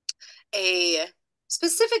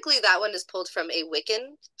specifically that one is pulled from a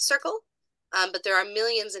Wiccan circle. But there are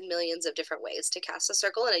millions and millions of different ways to cast a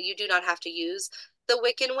circle, and you do not have to use the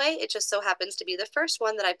Wiccan way. It just so happens to be the first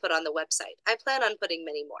one that I put on the website. I plan on putting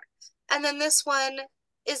many more. And then this one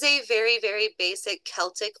is a very, very basic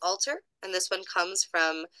Celtic altar, and this one comes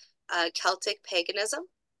from Celtic paganism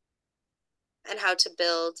and how to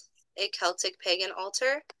build a Celtic pagan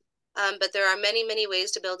altar. But there are many, many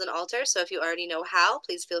ways to build an altar, so if you already know how,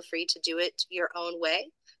 please feel free to do it your own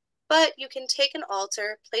way. But you can take an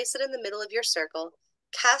altar, place it in the middle of your circle,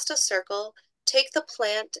 cast a circle, take the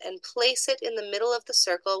plant and place it in the middle of the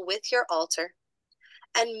circle with your altar,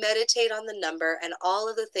 and meditate on the number and all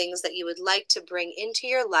of the things that you would like to bring into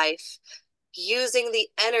your life using the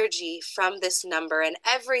energy from this number and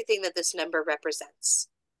everything that this number represents.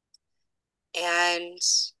 And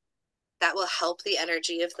that will help the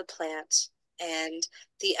energy of the plant and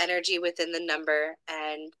the energy within the number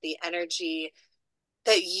and the energy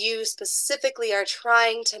that you specifically are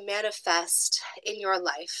trying to manifest in your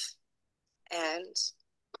life. And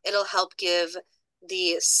it'll help give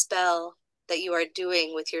the spell that you are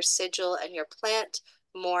doing with your sigil and your plant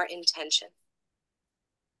more intention.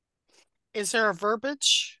 Is there a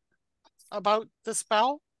verbiage about the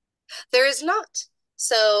spell? There is not.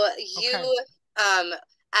 So you, Okay.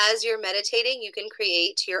 as you're meditating, you can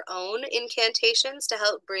create your own incantations to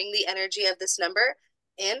help bring the energy of this number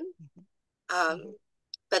in.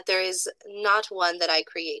 But there is not one that I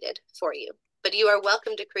created for you. But you are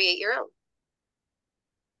welcome to create your own.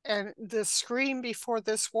 And the screen before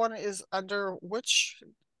this one is under which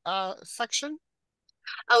section?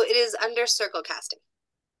 Oh, it is under circle casting.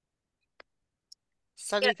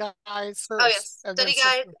 Study guides Oh, first, yes. and then Study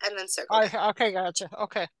guide and then circle guide. okay, gotcha.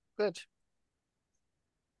 Okay, good.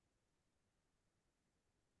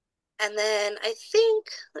 And then I think,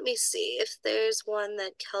 let me see if there's one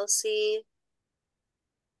that Kelsey,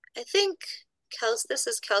 I think this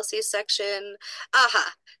is Kelsey's section.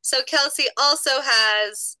 Aha. So Kelsey also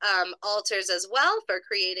has altars as well for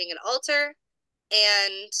creating an altar.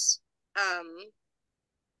 And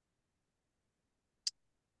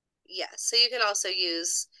yeah, so you can also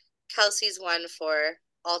use Kelsey's one for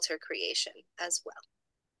altar creation as well.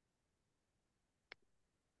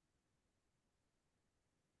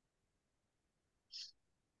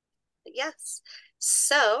 Yes.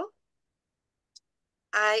 So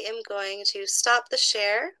I am going to stop the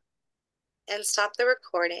share and stop the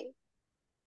recording.